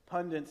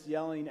 Pundits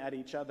yelling at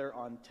each other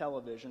on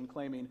television,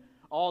 claiming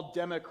all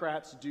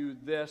Democrats do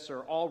this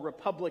or all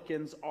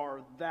Republicans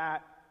are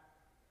that.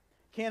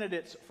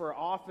 Candidates for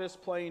office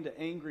playing to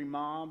angry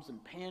mobs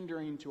and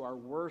pandering to our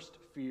worst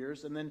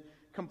fears, and then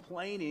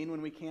complaining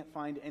when we can't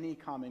find any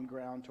common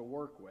ground to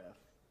work with.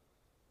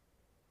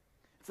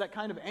 It's that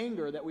kind of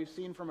anger that we've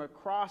seen from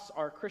across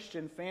our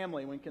Christian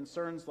family when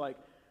concerns like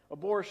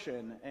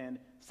abortion and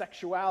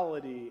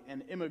sexuality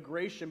and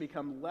immigration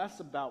become less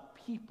about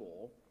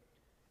people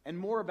and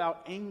more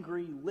about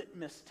angry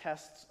litmus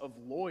tests of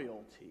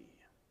loyalty.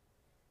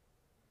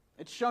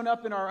 It's shown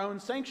up in our own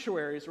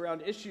sanctuaries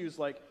around issues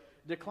like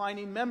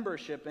declining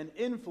membership and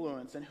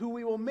influence and who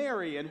we will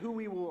marry and who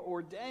we will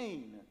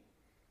ordain.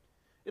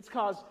 It's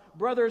caused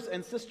brothers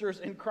and sisters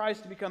in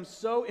Christ to become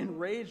so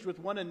enraged with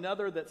one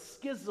another that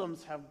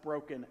schisms have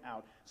broken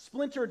out.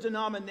 Splinter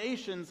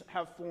denominations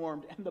have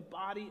formed, and the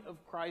body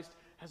of Christ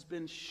has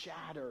been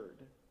shattered.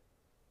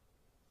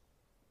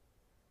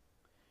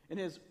 In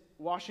his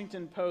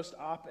Washington Post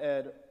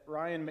op-ed,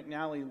 Ryan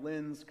McNally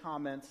Lynn's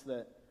comments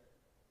that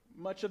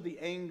much of the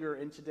anger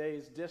in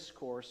today's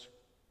discourse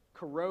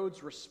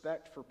corrodes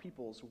respect for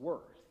people's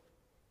worth.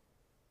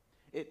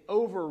 It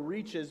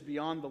overreaches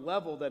beyond the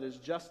level that is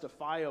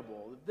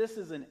justifiable. This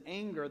is an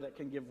anger that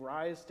can give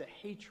rise to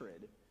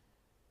hatred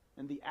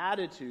and the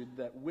attitude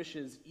that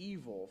wishes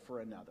evil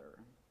for another.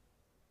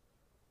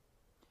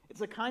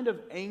 It's a kind of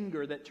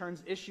anger that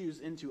turns issues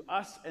into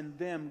us and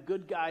them,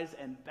 good guys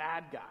and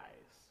bad guys.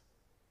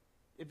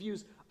 It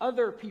views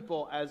other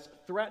people as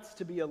threats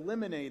to be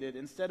eliminated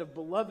instead of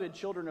beloved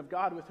children of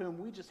God with whom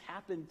we just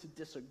happen to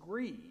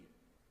disagree.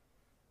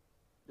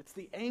 It's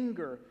the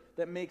anger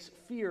that makes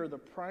fear the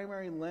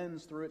primary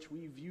lens through which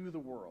we view the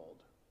world.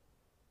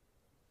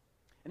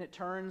 And it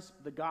turns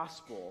the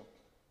gospel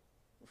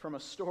from a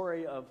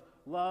story of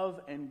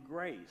love and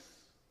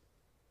grace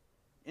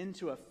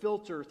into a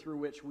filter through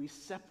which we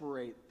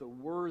separate the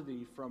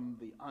worthy from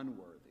the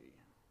unworthy.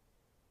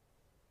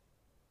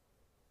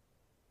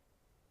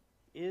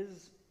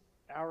 Is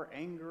our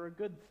anger a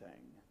good thing?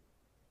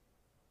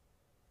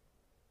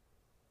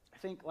 I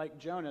think, like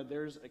Jonah,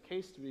 there's a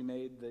case to be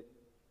made that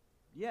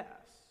yes,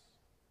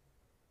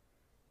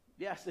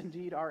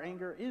 indeed, our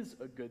anger is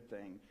a good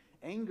thing.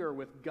 anger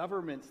with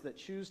governments that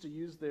choose to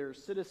use their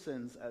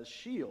citizens as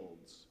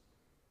shields.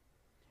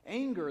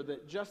 Anger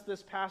that just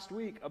this past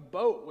week, a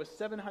boat with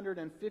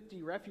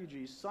 750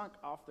 refugees sunk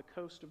off the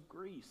coast of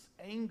Greece.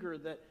 Anger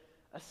that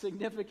a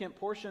significant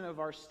portion of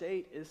our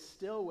state is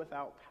still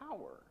without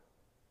power.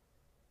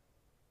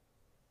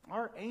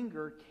 Our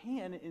anger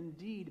can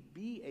indeed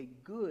be a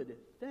good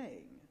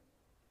thing.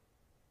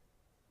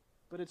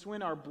 But it's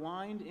when our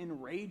blind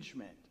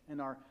enragement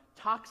and our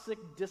toxic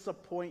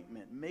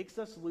disappointment makes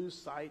us lose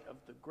sight of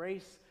the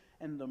grace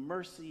and the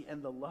mercy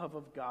and the love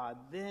of God,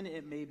 then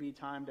it may be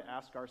time to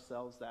ask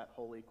ourselves that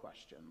holy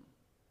question.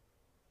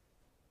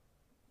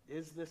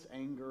 Is this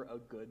anger a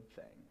good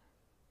thing?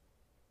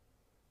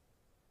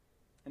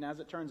 And as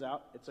it turns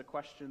out, it's a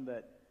question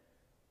that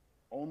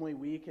only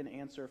we can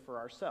answer for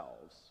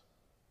ourselves,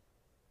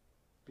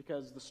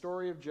 because the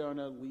story of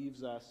Jonah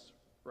leaves us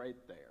right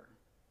there.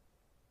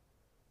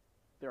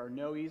 There are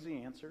no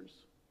easy answers.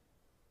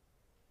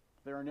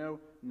 There are no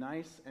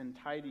nice and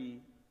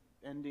tidy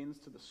endings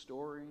to the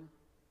story.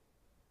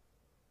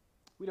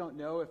 We don't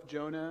know if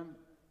Jonah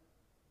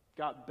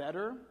got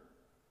better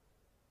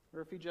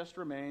or if he just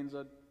remains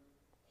a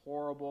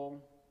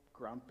horrible,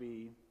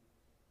 grumpy,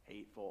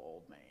 hateful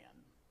old man.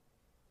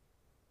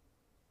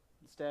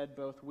 Instead,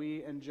 both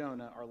we and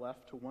Jonah are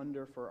left to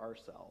wonder for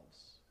ourselves.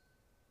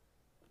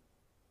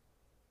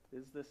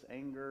 Is this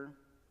anger,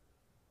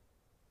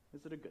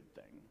 is it a good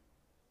thing?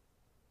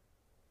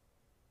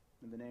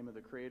 In the name of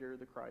the Creator,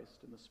 the Christ,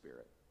 and the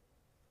Spirit.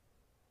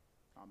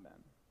 Amen.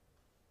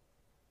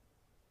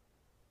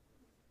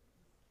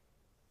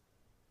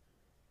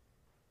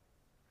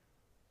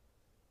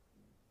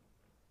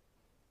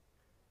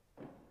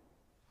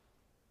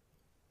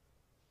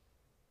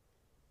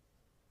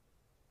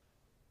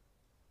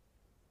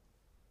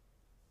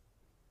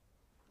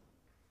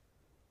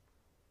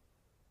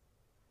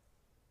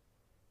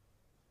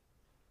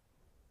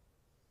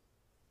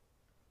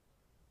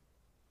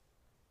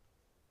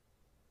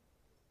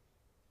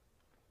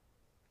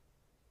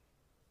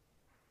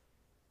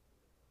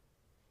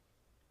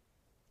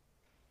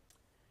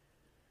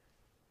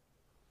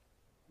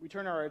 We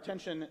turn our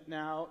attention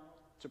now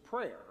to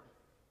prayer.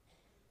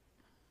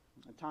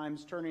 At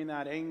times, turning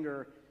that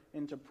anger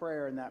into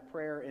prayer and that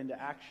prayer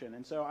into action.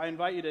 And so I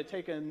invite you to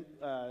take a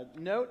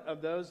note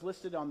of those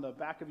listed on the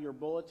back of your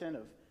bulletin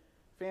of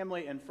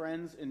family and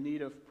friends in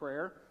need of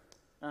prayer.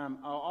 I'll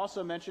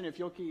also mention, if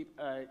you'll keep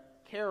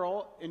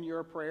Carol in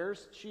your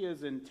prayers, she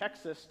is in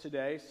Texas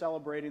today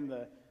celebrating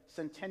the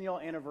centennial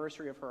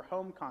anniversary of her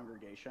home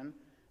congregation,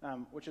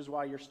 which is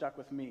why you're stuck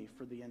with me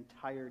for the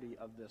entirety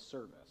of this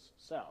service.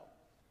 So,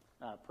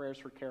 prayers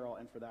for Carol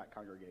and for that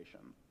congregation.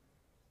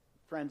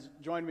 Friends,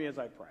 join me as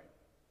I pray.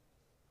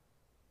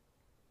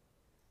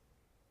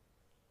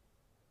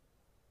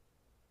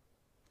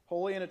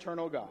 Holy and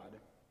eternal God,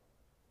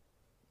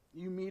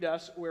 you meet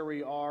us where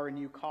we are and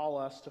you call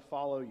us to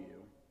follow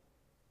you.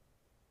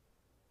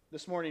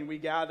 This morning we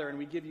gather and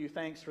we give you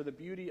thanks for the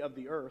beauty of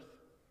the earth.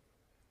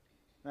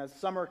 As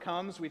summer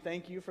comes, we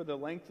thank you for the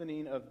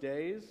lengthening of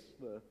days,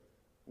 the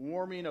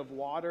warming of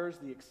waters,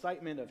 the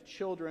excitement of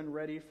children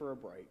ready for a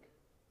break.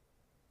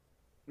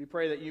 We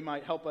pray that you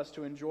might help us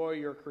to enjoy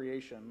your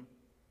creation,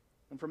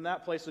 and from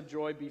that place of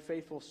joy, be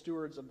faithful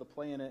stewards of the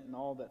planet and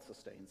all that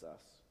sustains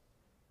us.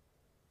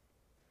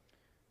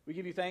 We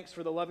give you thanks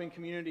for the loving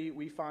community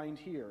we find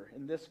here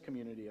in this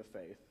community of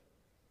faith.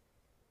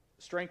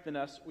 Strengthen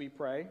us, we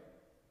pray.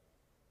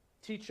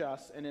 Teach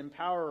us and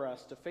empower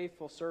us to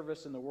faithful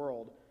service in the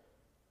world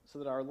so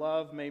that our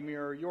love may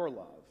mirror your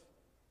love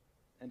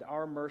and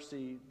our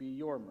mercy be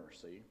your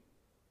mercy.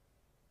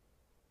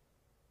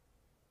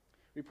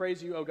 We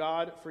praise you, O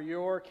God, for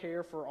your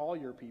care for all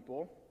your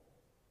people.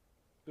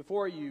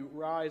 Before you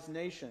rise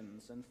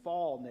nations and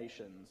fall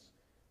nations,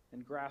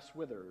 and grass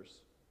withers.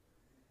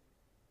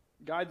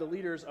 Guide the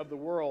leaders of the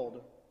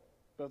world,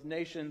 both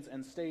nations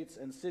and states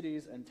and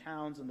cities and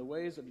towns, in the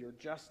ways of your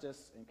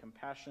justice and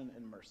compassion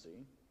and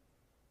mercy.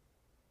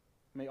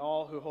 May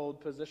all who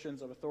hold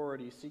positions of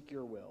authority seek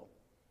your will,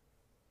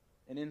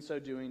 and in so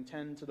doing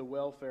tend to the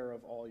welfare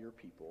of all your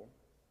people.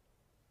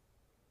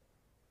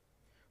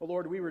 O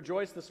Lord, we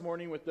rejoice this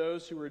morning with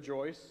those who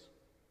rejoice,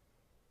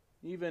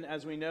 even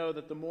as we know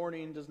that the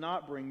morning does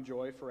not bring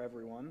joy for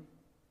everyone.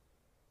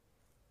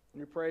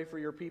 We pray for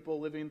your people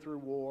living through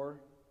war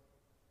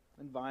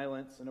and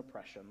violence and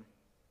oppression.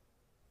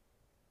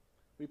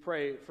 We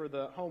pray for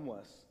the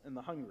homeless and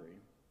the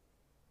hungry,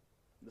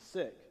 the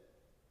sick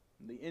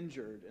and the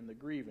injured and the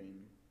grieving,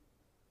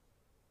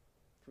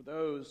 for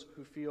those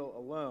who feel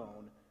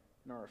alone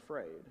and are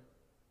afraid.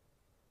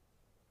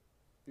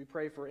 We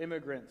pray for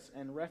immigrants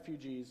and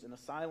refugees and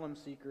asylum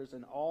seekers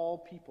and all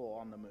people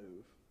on the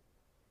move.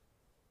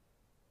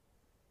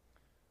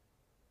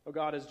 O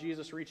God, as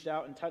Jesus reached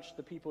out and touched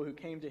the people who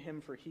came to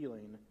him for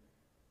healing,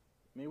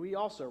 may we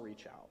also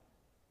reach out.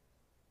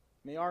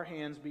 May our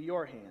hands be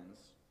your hands,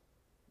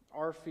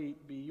 our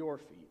feet be your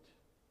feet.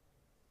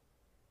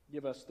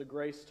 Give us the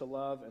grace to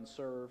love and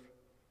serve,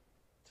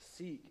 to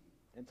seek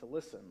and to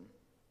listen,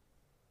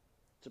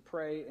 to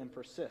pray and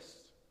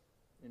persist,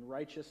 in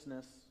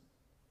righteousness,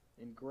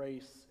 in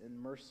grace,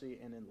 in mercy,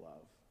 and in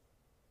love.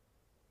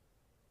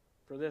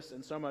 For this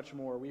and so much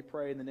more, we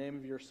pray in the name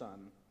of your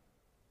Son,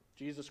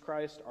 Jesus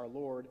Christ, our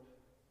Lord,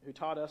 who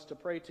taught us to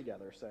pray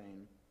together,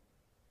 saying,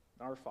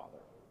 Our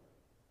Father,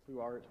 who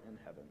art in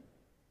heaven.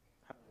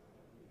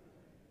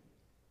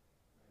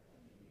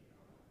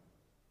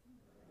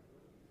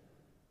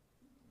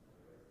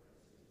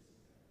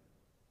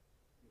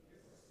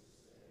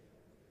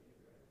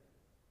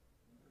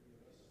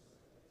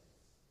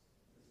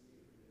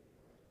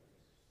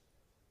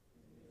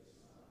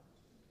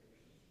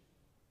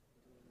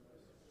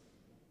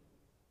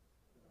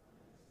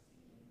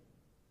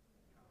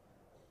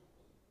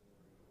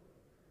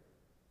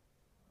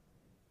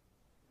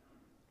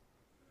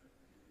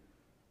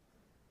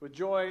 With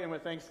joy and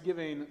with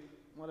thanksgiving,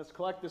 let us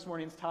collect this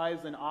morning's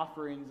tithes and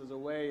offerings as a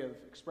way of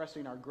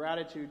expressing our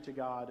gratitude to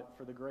God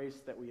for the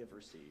grace that we have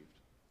received.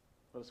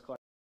 Let us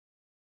collect.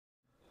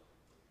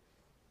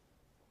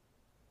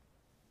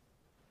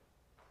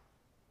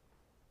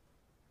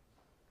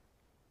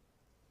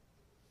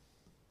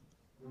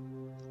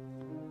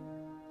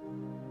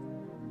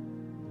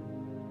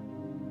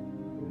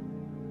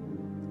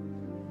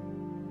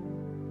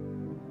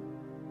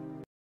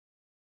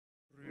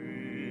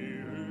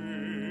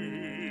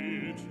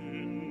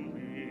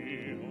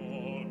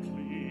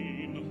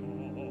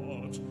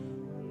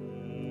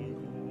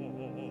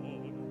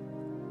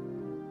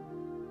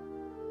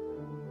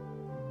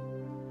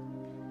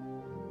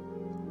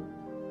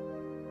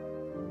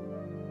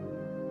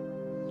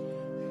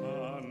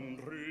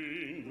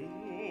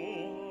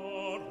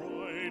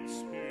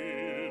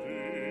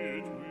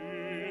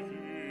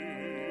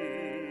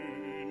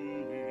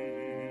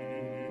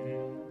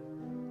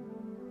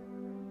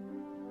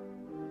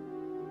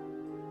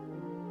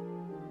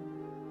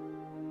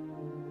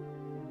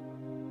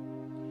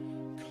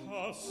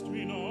 Cast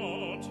me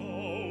not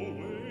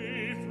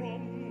away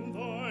from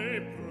thy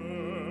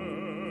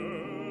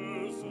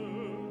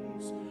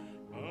presence,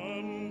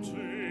 and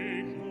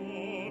take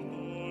not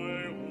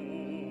thy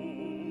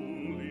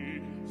Holy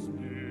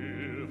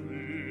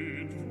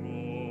Spirit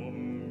from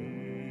me.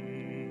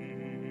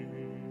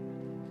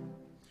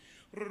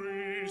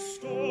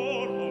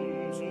 Restore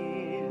unto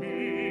me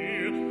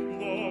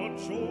the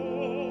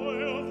joy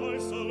of thy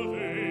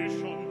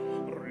salvation.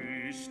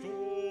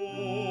 Restore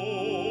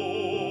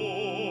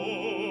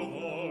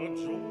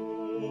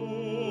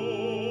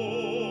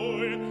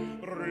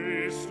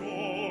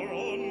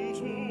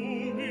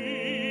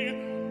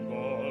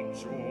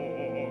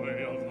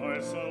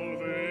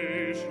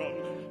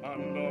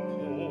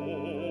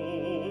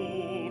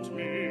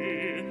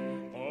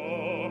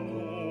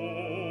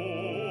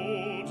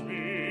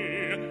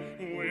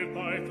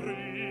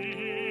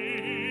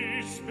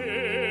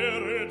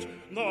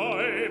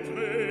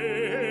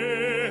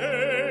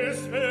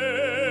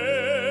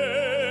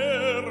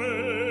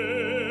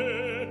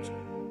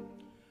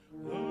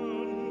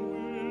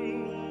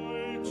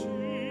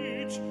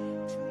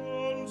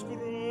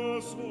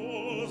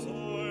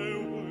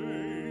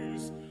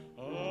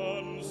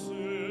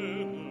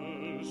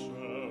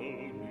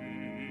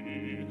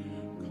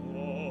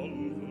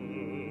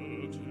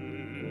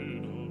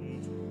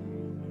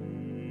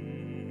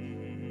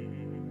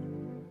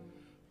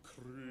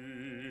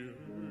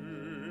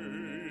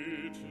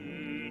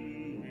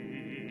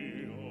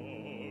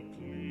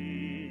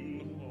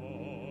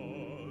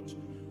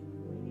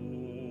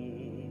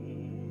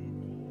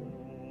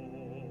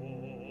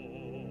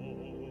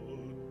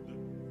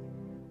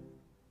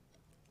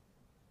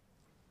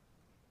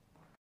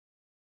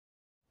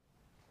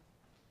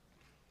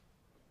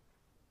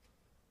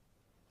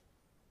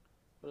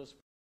Let us.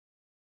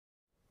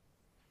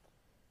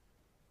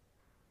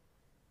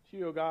 To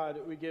you, O God,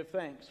 we give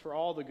thanks for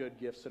all the good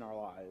gifts in our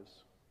lives,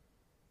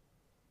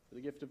 for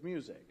the gift of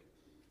music,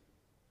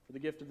 for the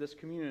gift of this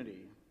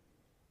community,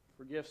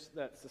 for gifts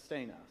that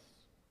sustain us.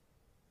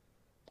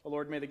 O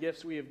Lord, may the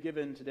gifts we have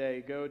given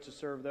today go to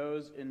serve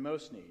those in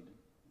most need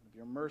of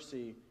your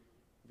mercy,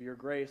 of your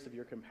grace, of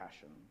your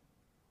compassion.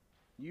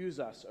 Use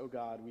us, O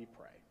God, we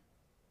pray.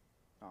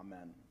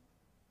 Amen.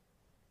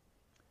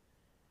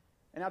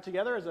 And now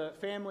together as a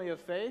family of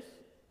faith,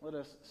 let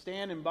us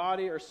stand in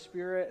body or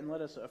spirit and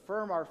let us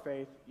affirm our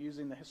faith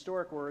using the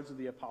historic words of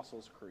the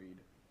Apostles' Creed.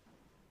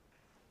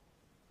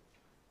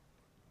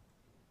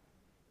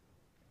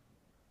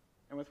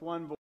 And with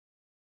one voice,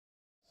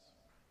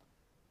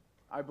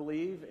 I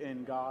believe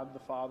in God the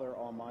Father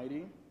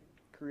Almighty,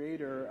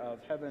 creator of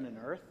heaven and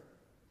earth.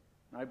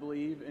 And I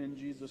believe in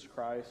Jesus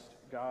Christ,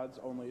 God's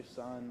only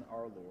Son,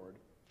 our Lord,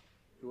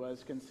 who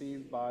was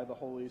conceived by the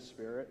Holy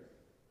Spirit,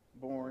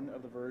 born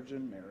of the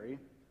Virgin Mary,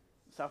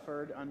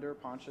 suffered under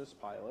Pontius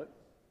Pilate,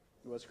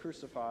 who was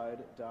crucified,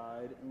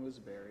 died, and was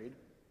buried.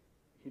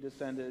 He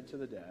descended to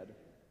the dead.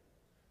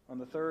 On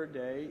the third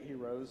day he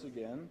rose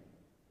again.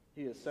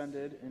 He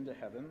ascended into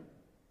heaven.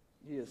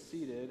 He is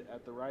seated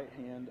at the right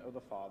hand of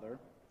the Father,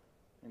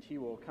 and he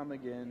will come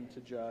again to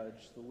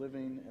judge the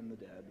living and the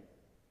dead.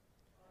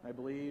 I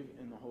believe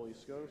in the Holy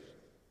Ghost,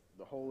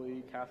 the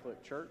Holy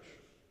Catholic Church,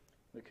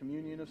 the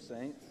communion of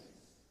saints,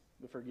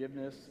 the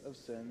forgiveness of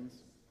sins,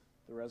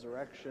 the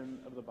resurrection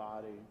of the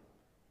body,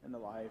 and the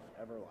life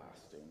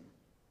everlasting.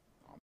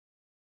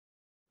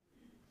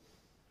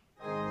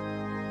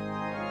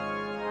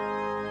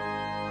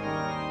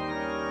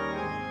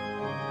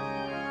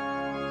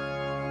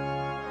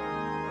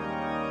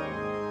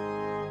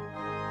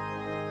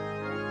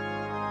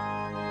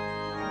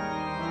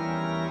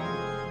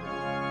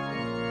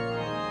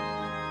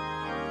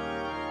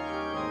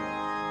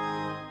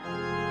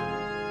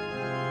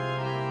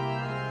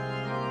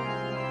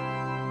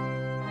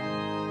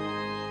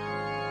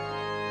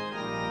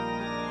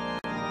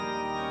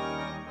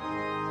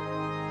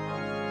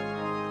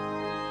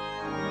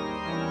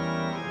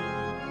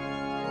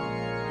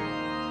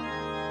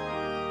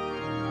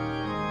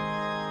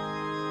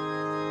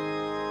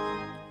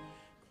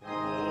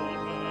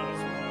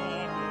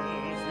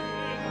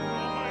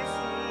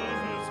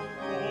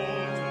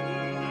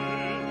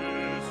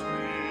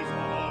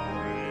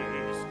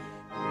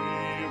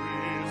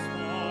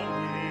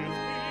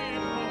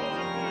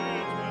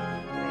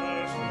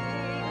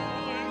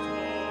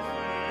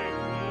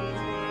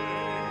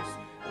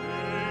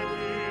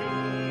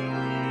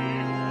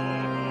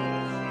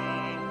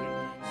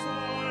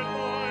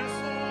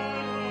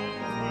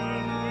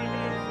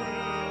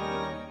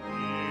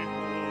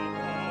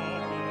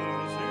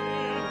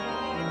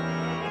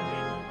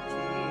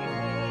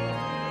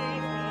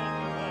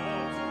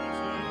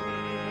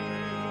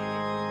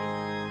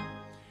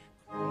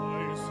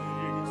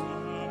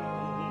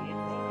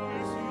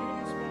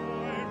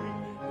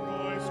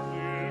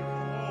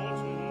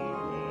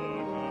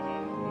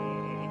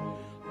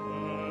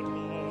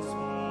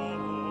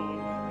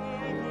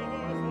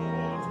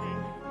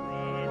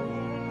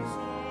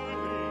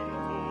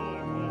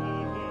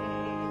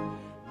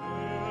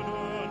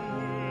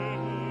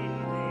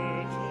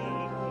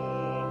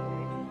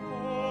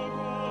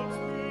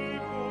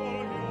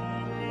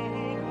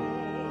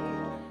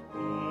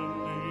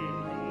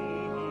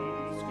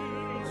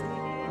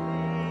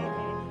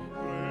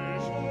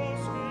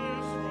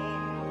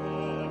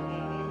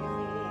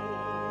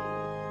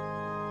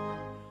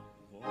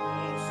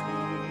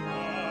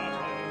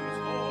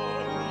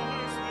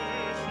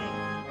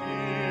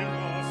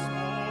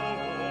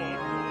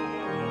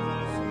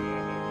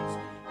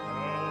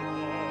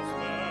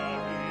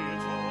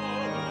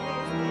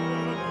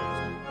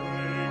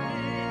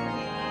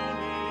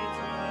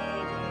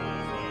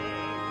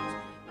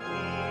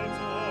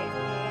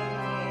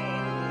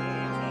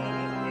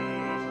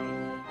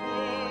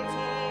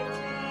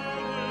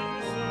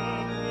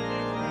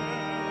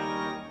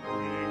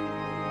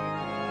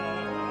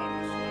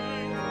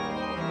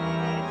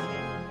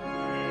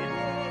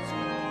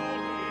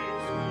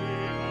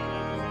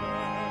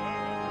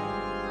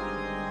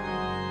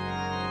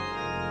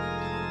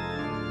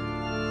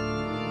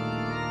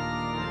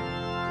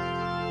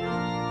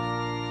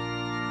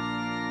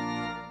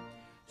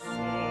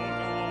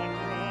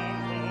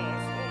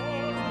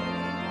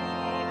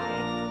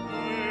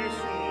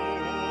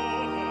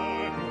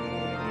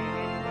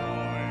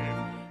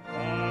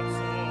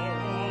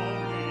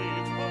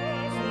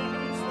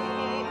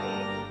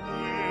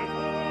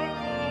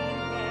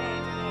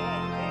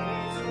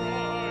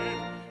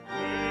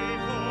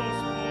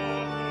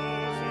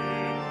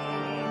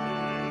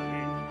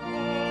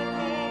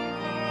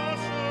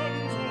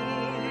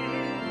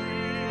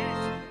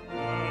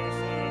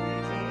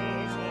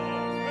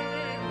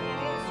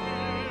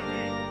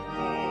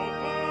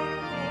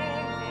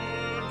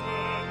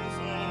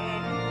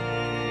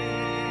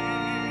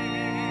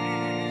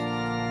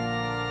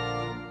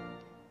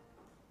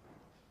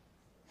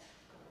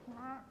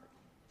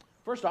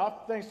 First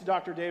off, thanks to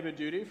Dr. David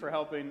Duty for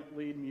helping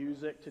lead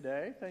music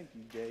today. Thank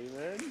you,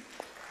 David.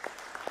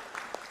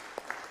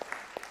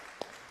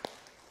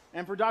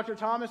 And for Dr.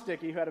 Thomas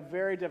Dickey, who had a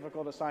very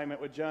difficult assignment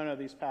with Jonah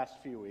these past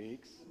few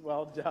weeks.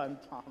 Well done,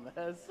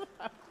 Thomas.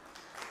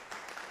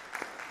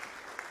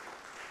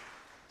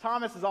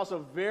 Thomas is also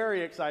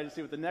very excited to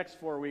see what the next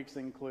 4 weeks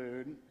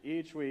include,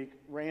 each week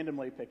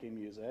randomly picking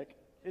music.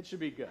 It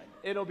should be good.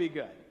 It'll be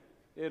good.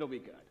 It'll be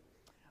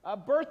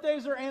good.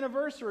 Birthdays or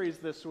anniversaries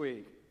this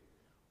week?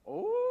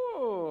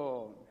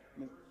 Oh.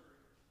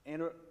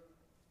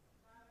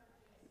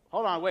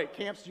 Hold on, wait.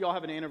 Camps, do y'all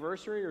have an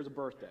anniversary or is it a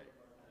birthday?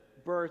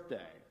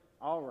 Birthday.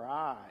 All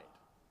right.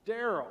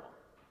 Daryl.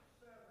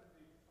 75.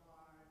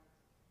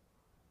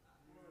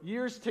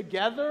 Years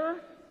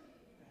together?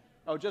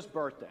 Oh, just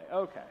birthday.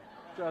 Okay.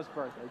 Just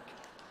birthday.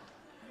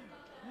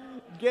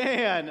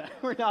 Gan.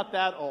 We're not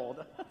that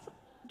old.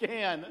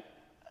 Gan.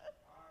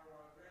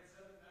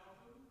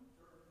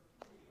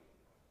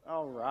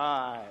 All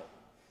right.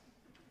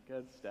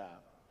 Good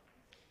stuff.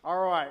 All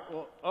right.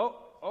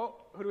 Well,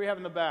 who do we have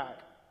in the back?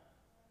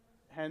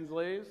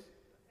 Hensley's?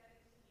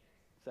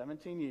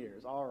 17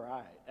 years. All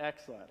right.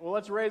 Excellent. Well,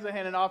 let's raise a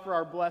hand and offer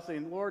our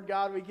blessing. Lord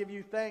God, we give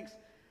you thanks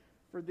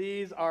for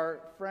these, our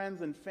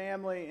friends and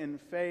family in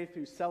faith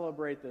who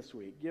celebrate this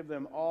week. Give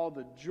them all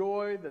the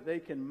joy that they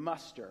can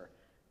muster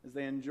as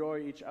they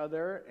enjoy each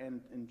other and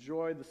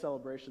enjoy the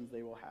celebrations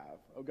they will have.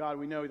 Oh God,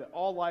 we know that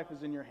all life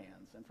is in your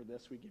hands, and for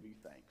this we give you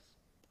thanks.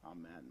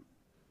 Amen.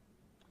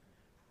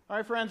 All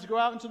right, friends, go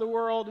out into the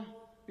world.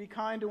 Be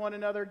kind to one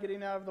another,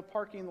 getting out of the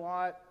parking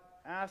lot.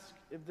 Ask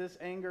if this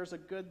anger is a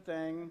good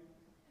thing.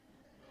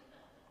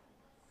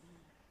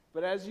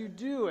 But as you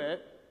do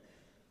it,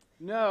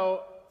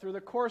 know through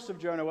the course of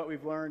Jonah what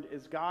we've learned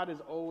is God is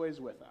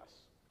always with us.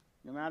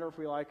 No matter if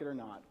we like it or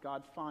not,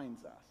 God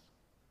finds us.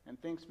 And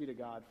thanks be to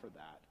God for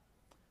that.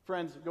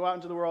 Friends, go out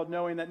into the world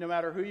knowing that no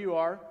matter who you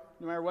are,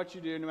 no matter what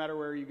you do, no matter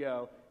where you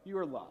go, you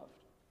are loved.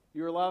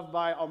 You are loved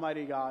by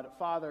Almighty God,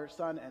 Father,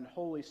 Son, and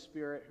Holy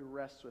Spirit, who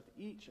rests with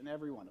each and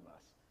every one of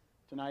us,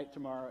 tonight,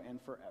 tomorrow, and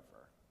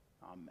forever.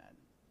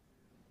 Amen.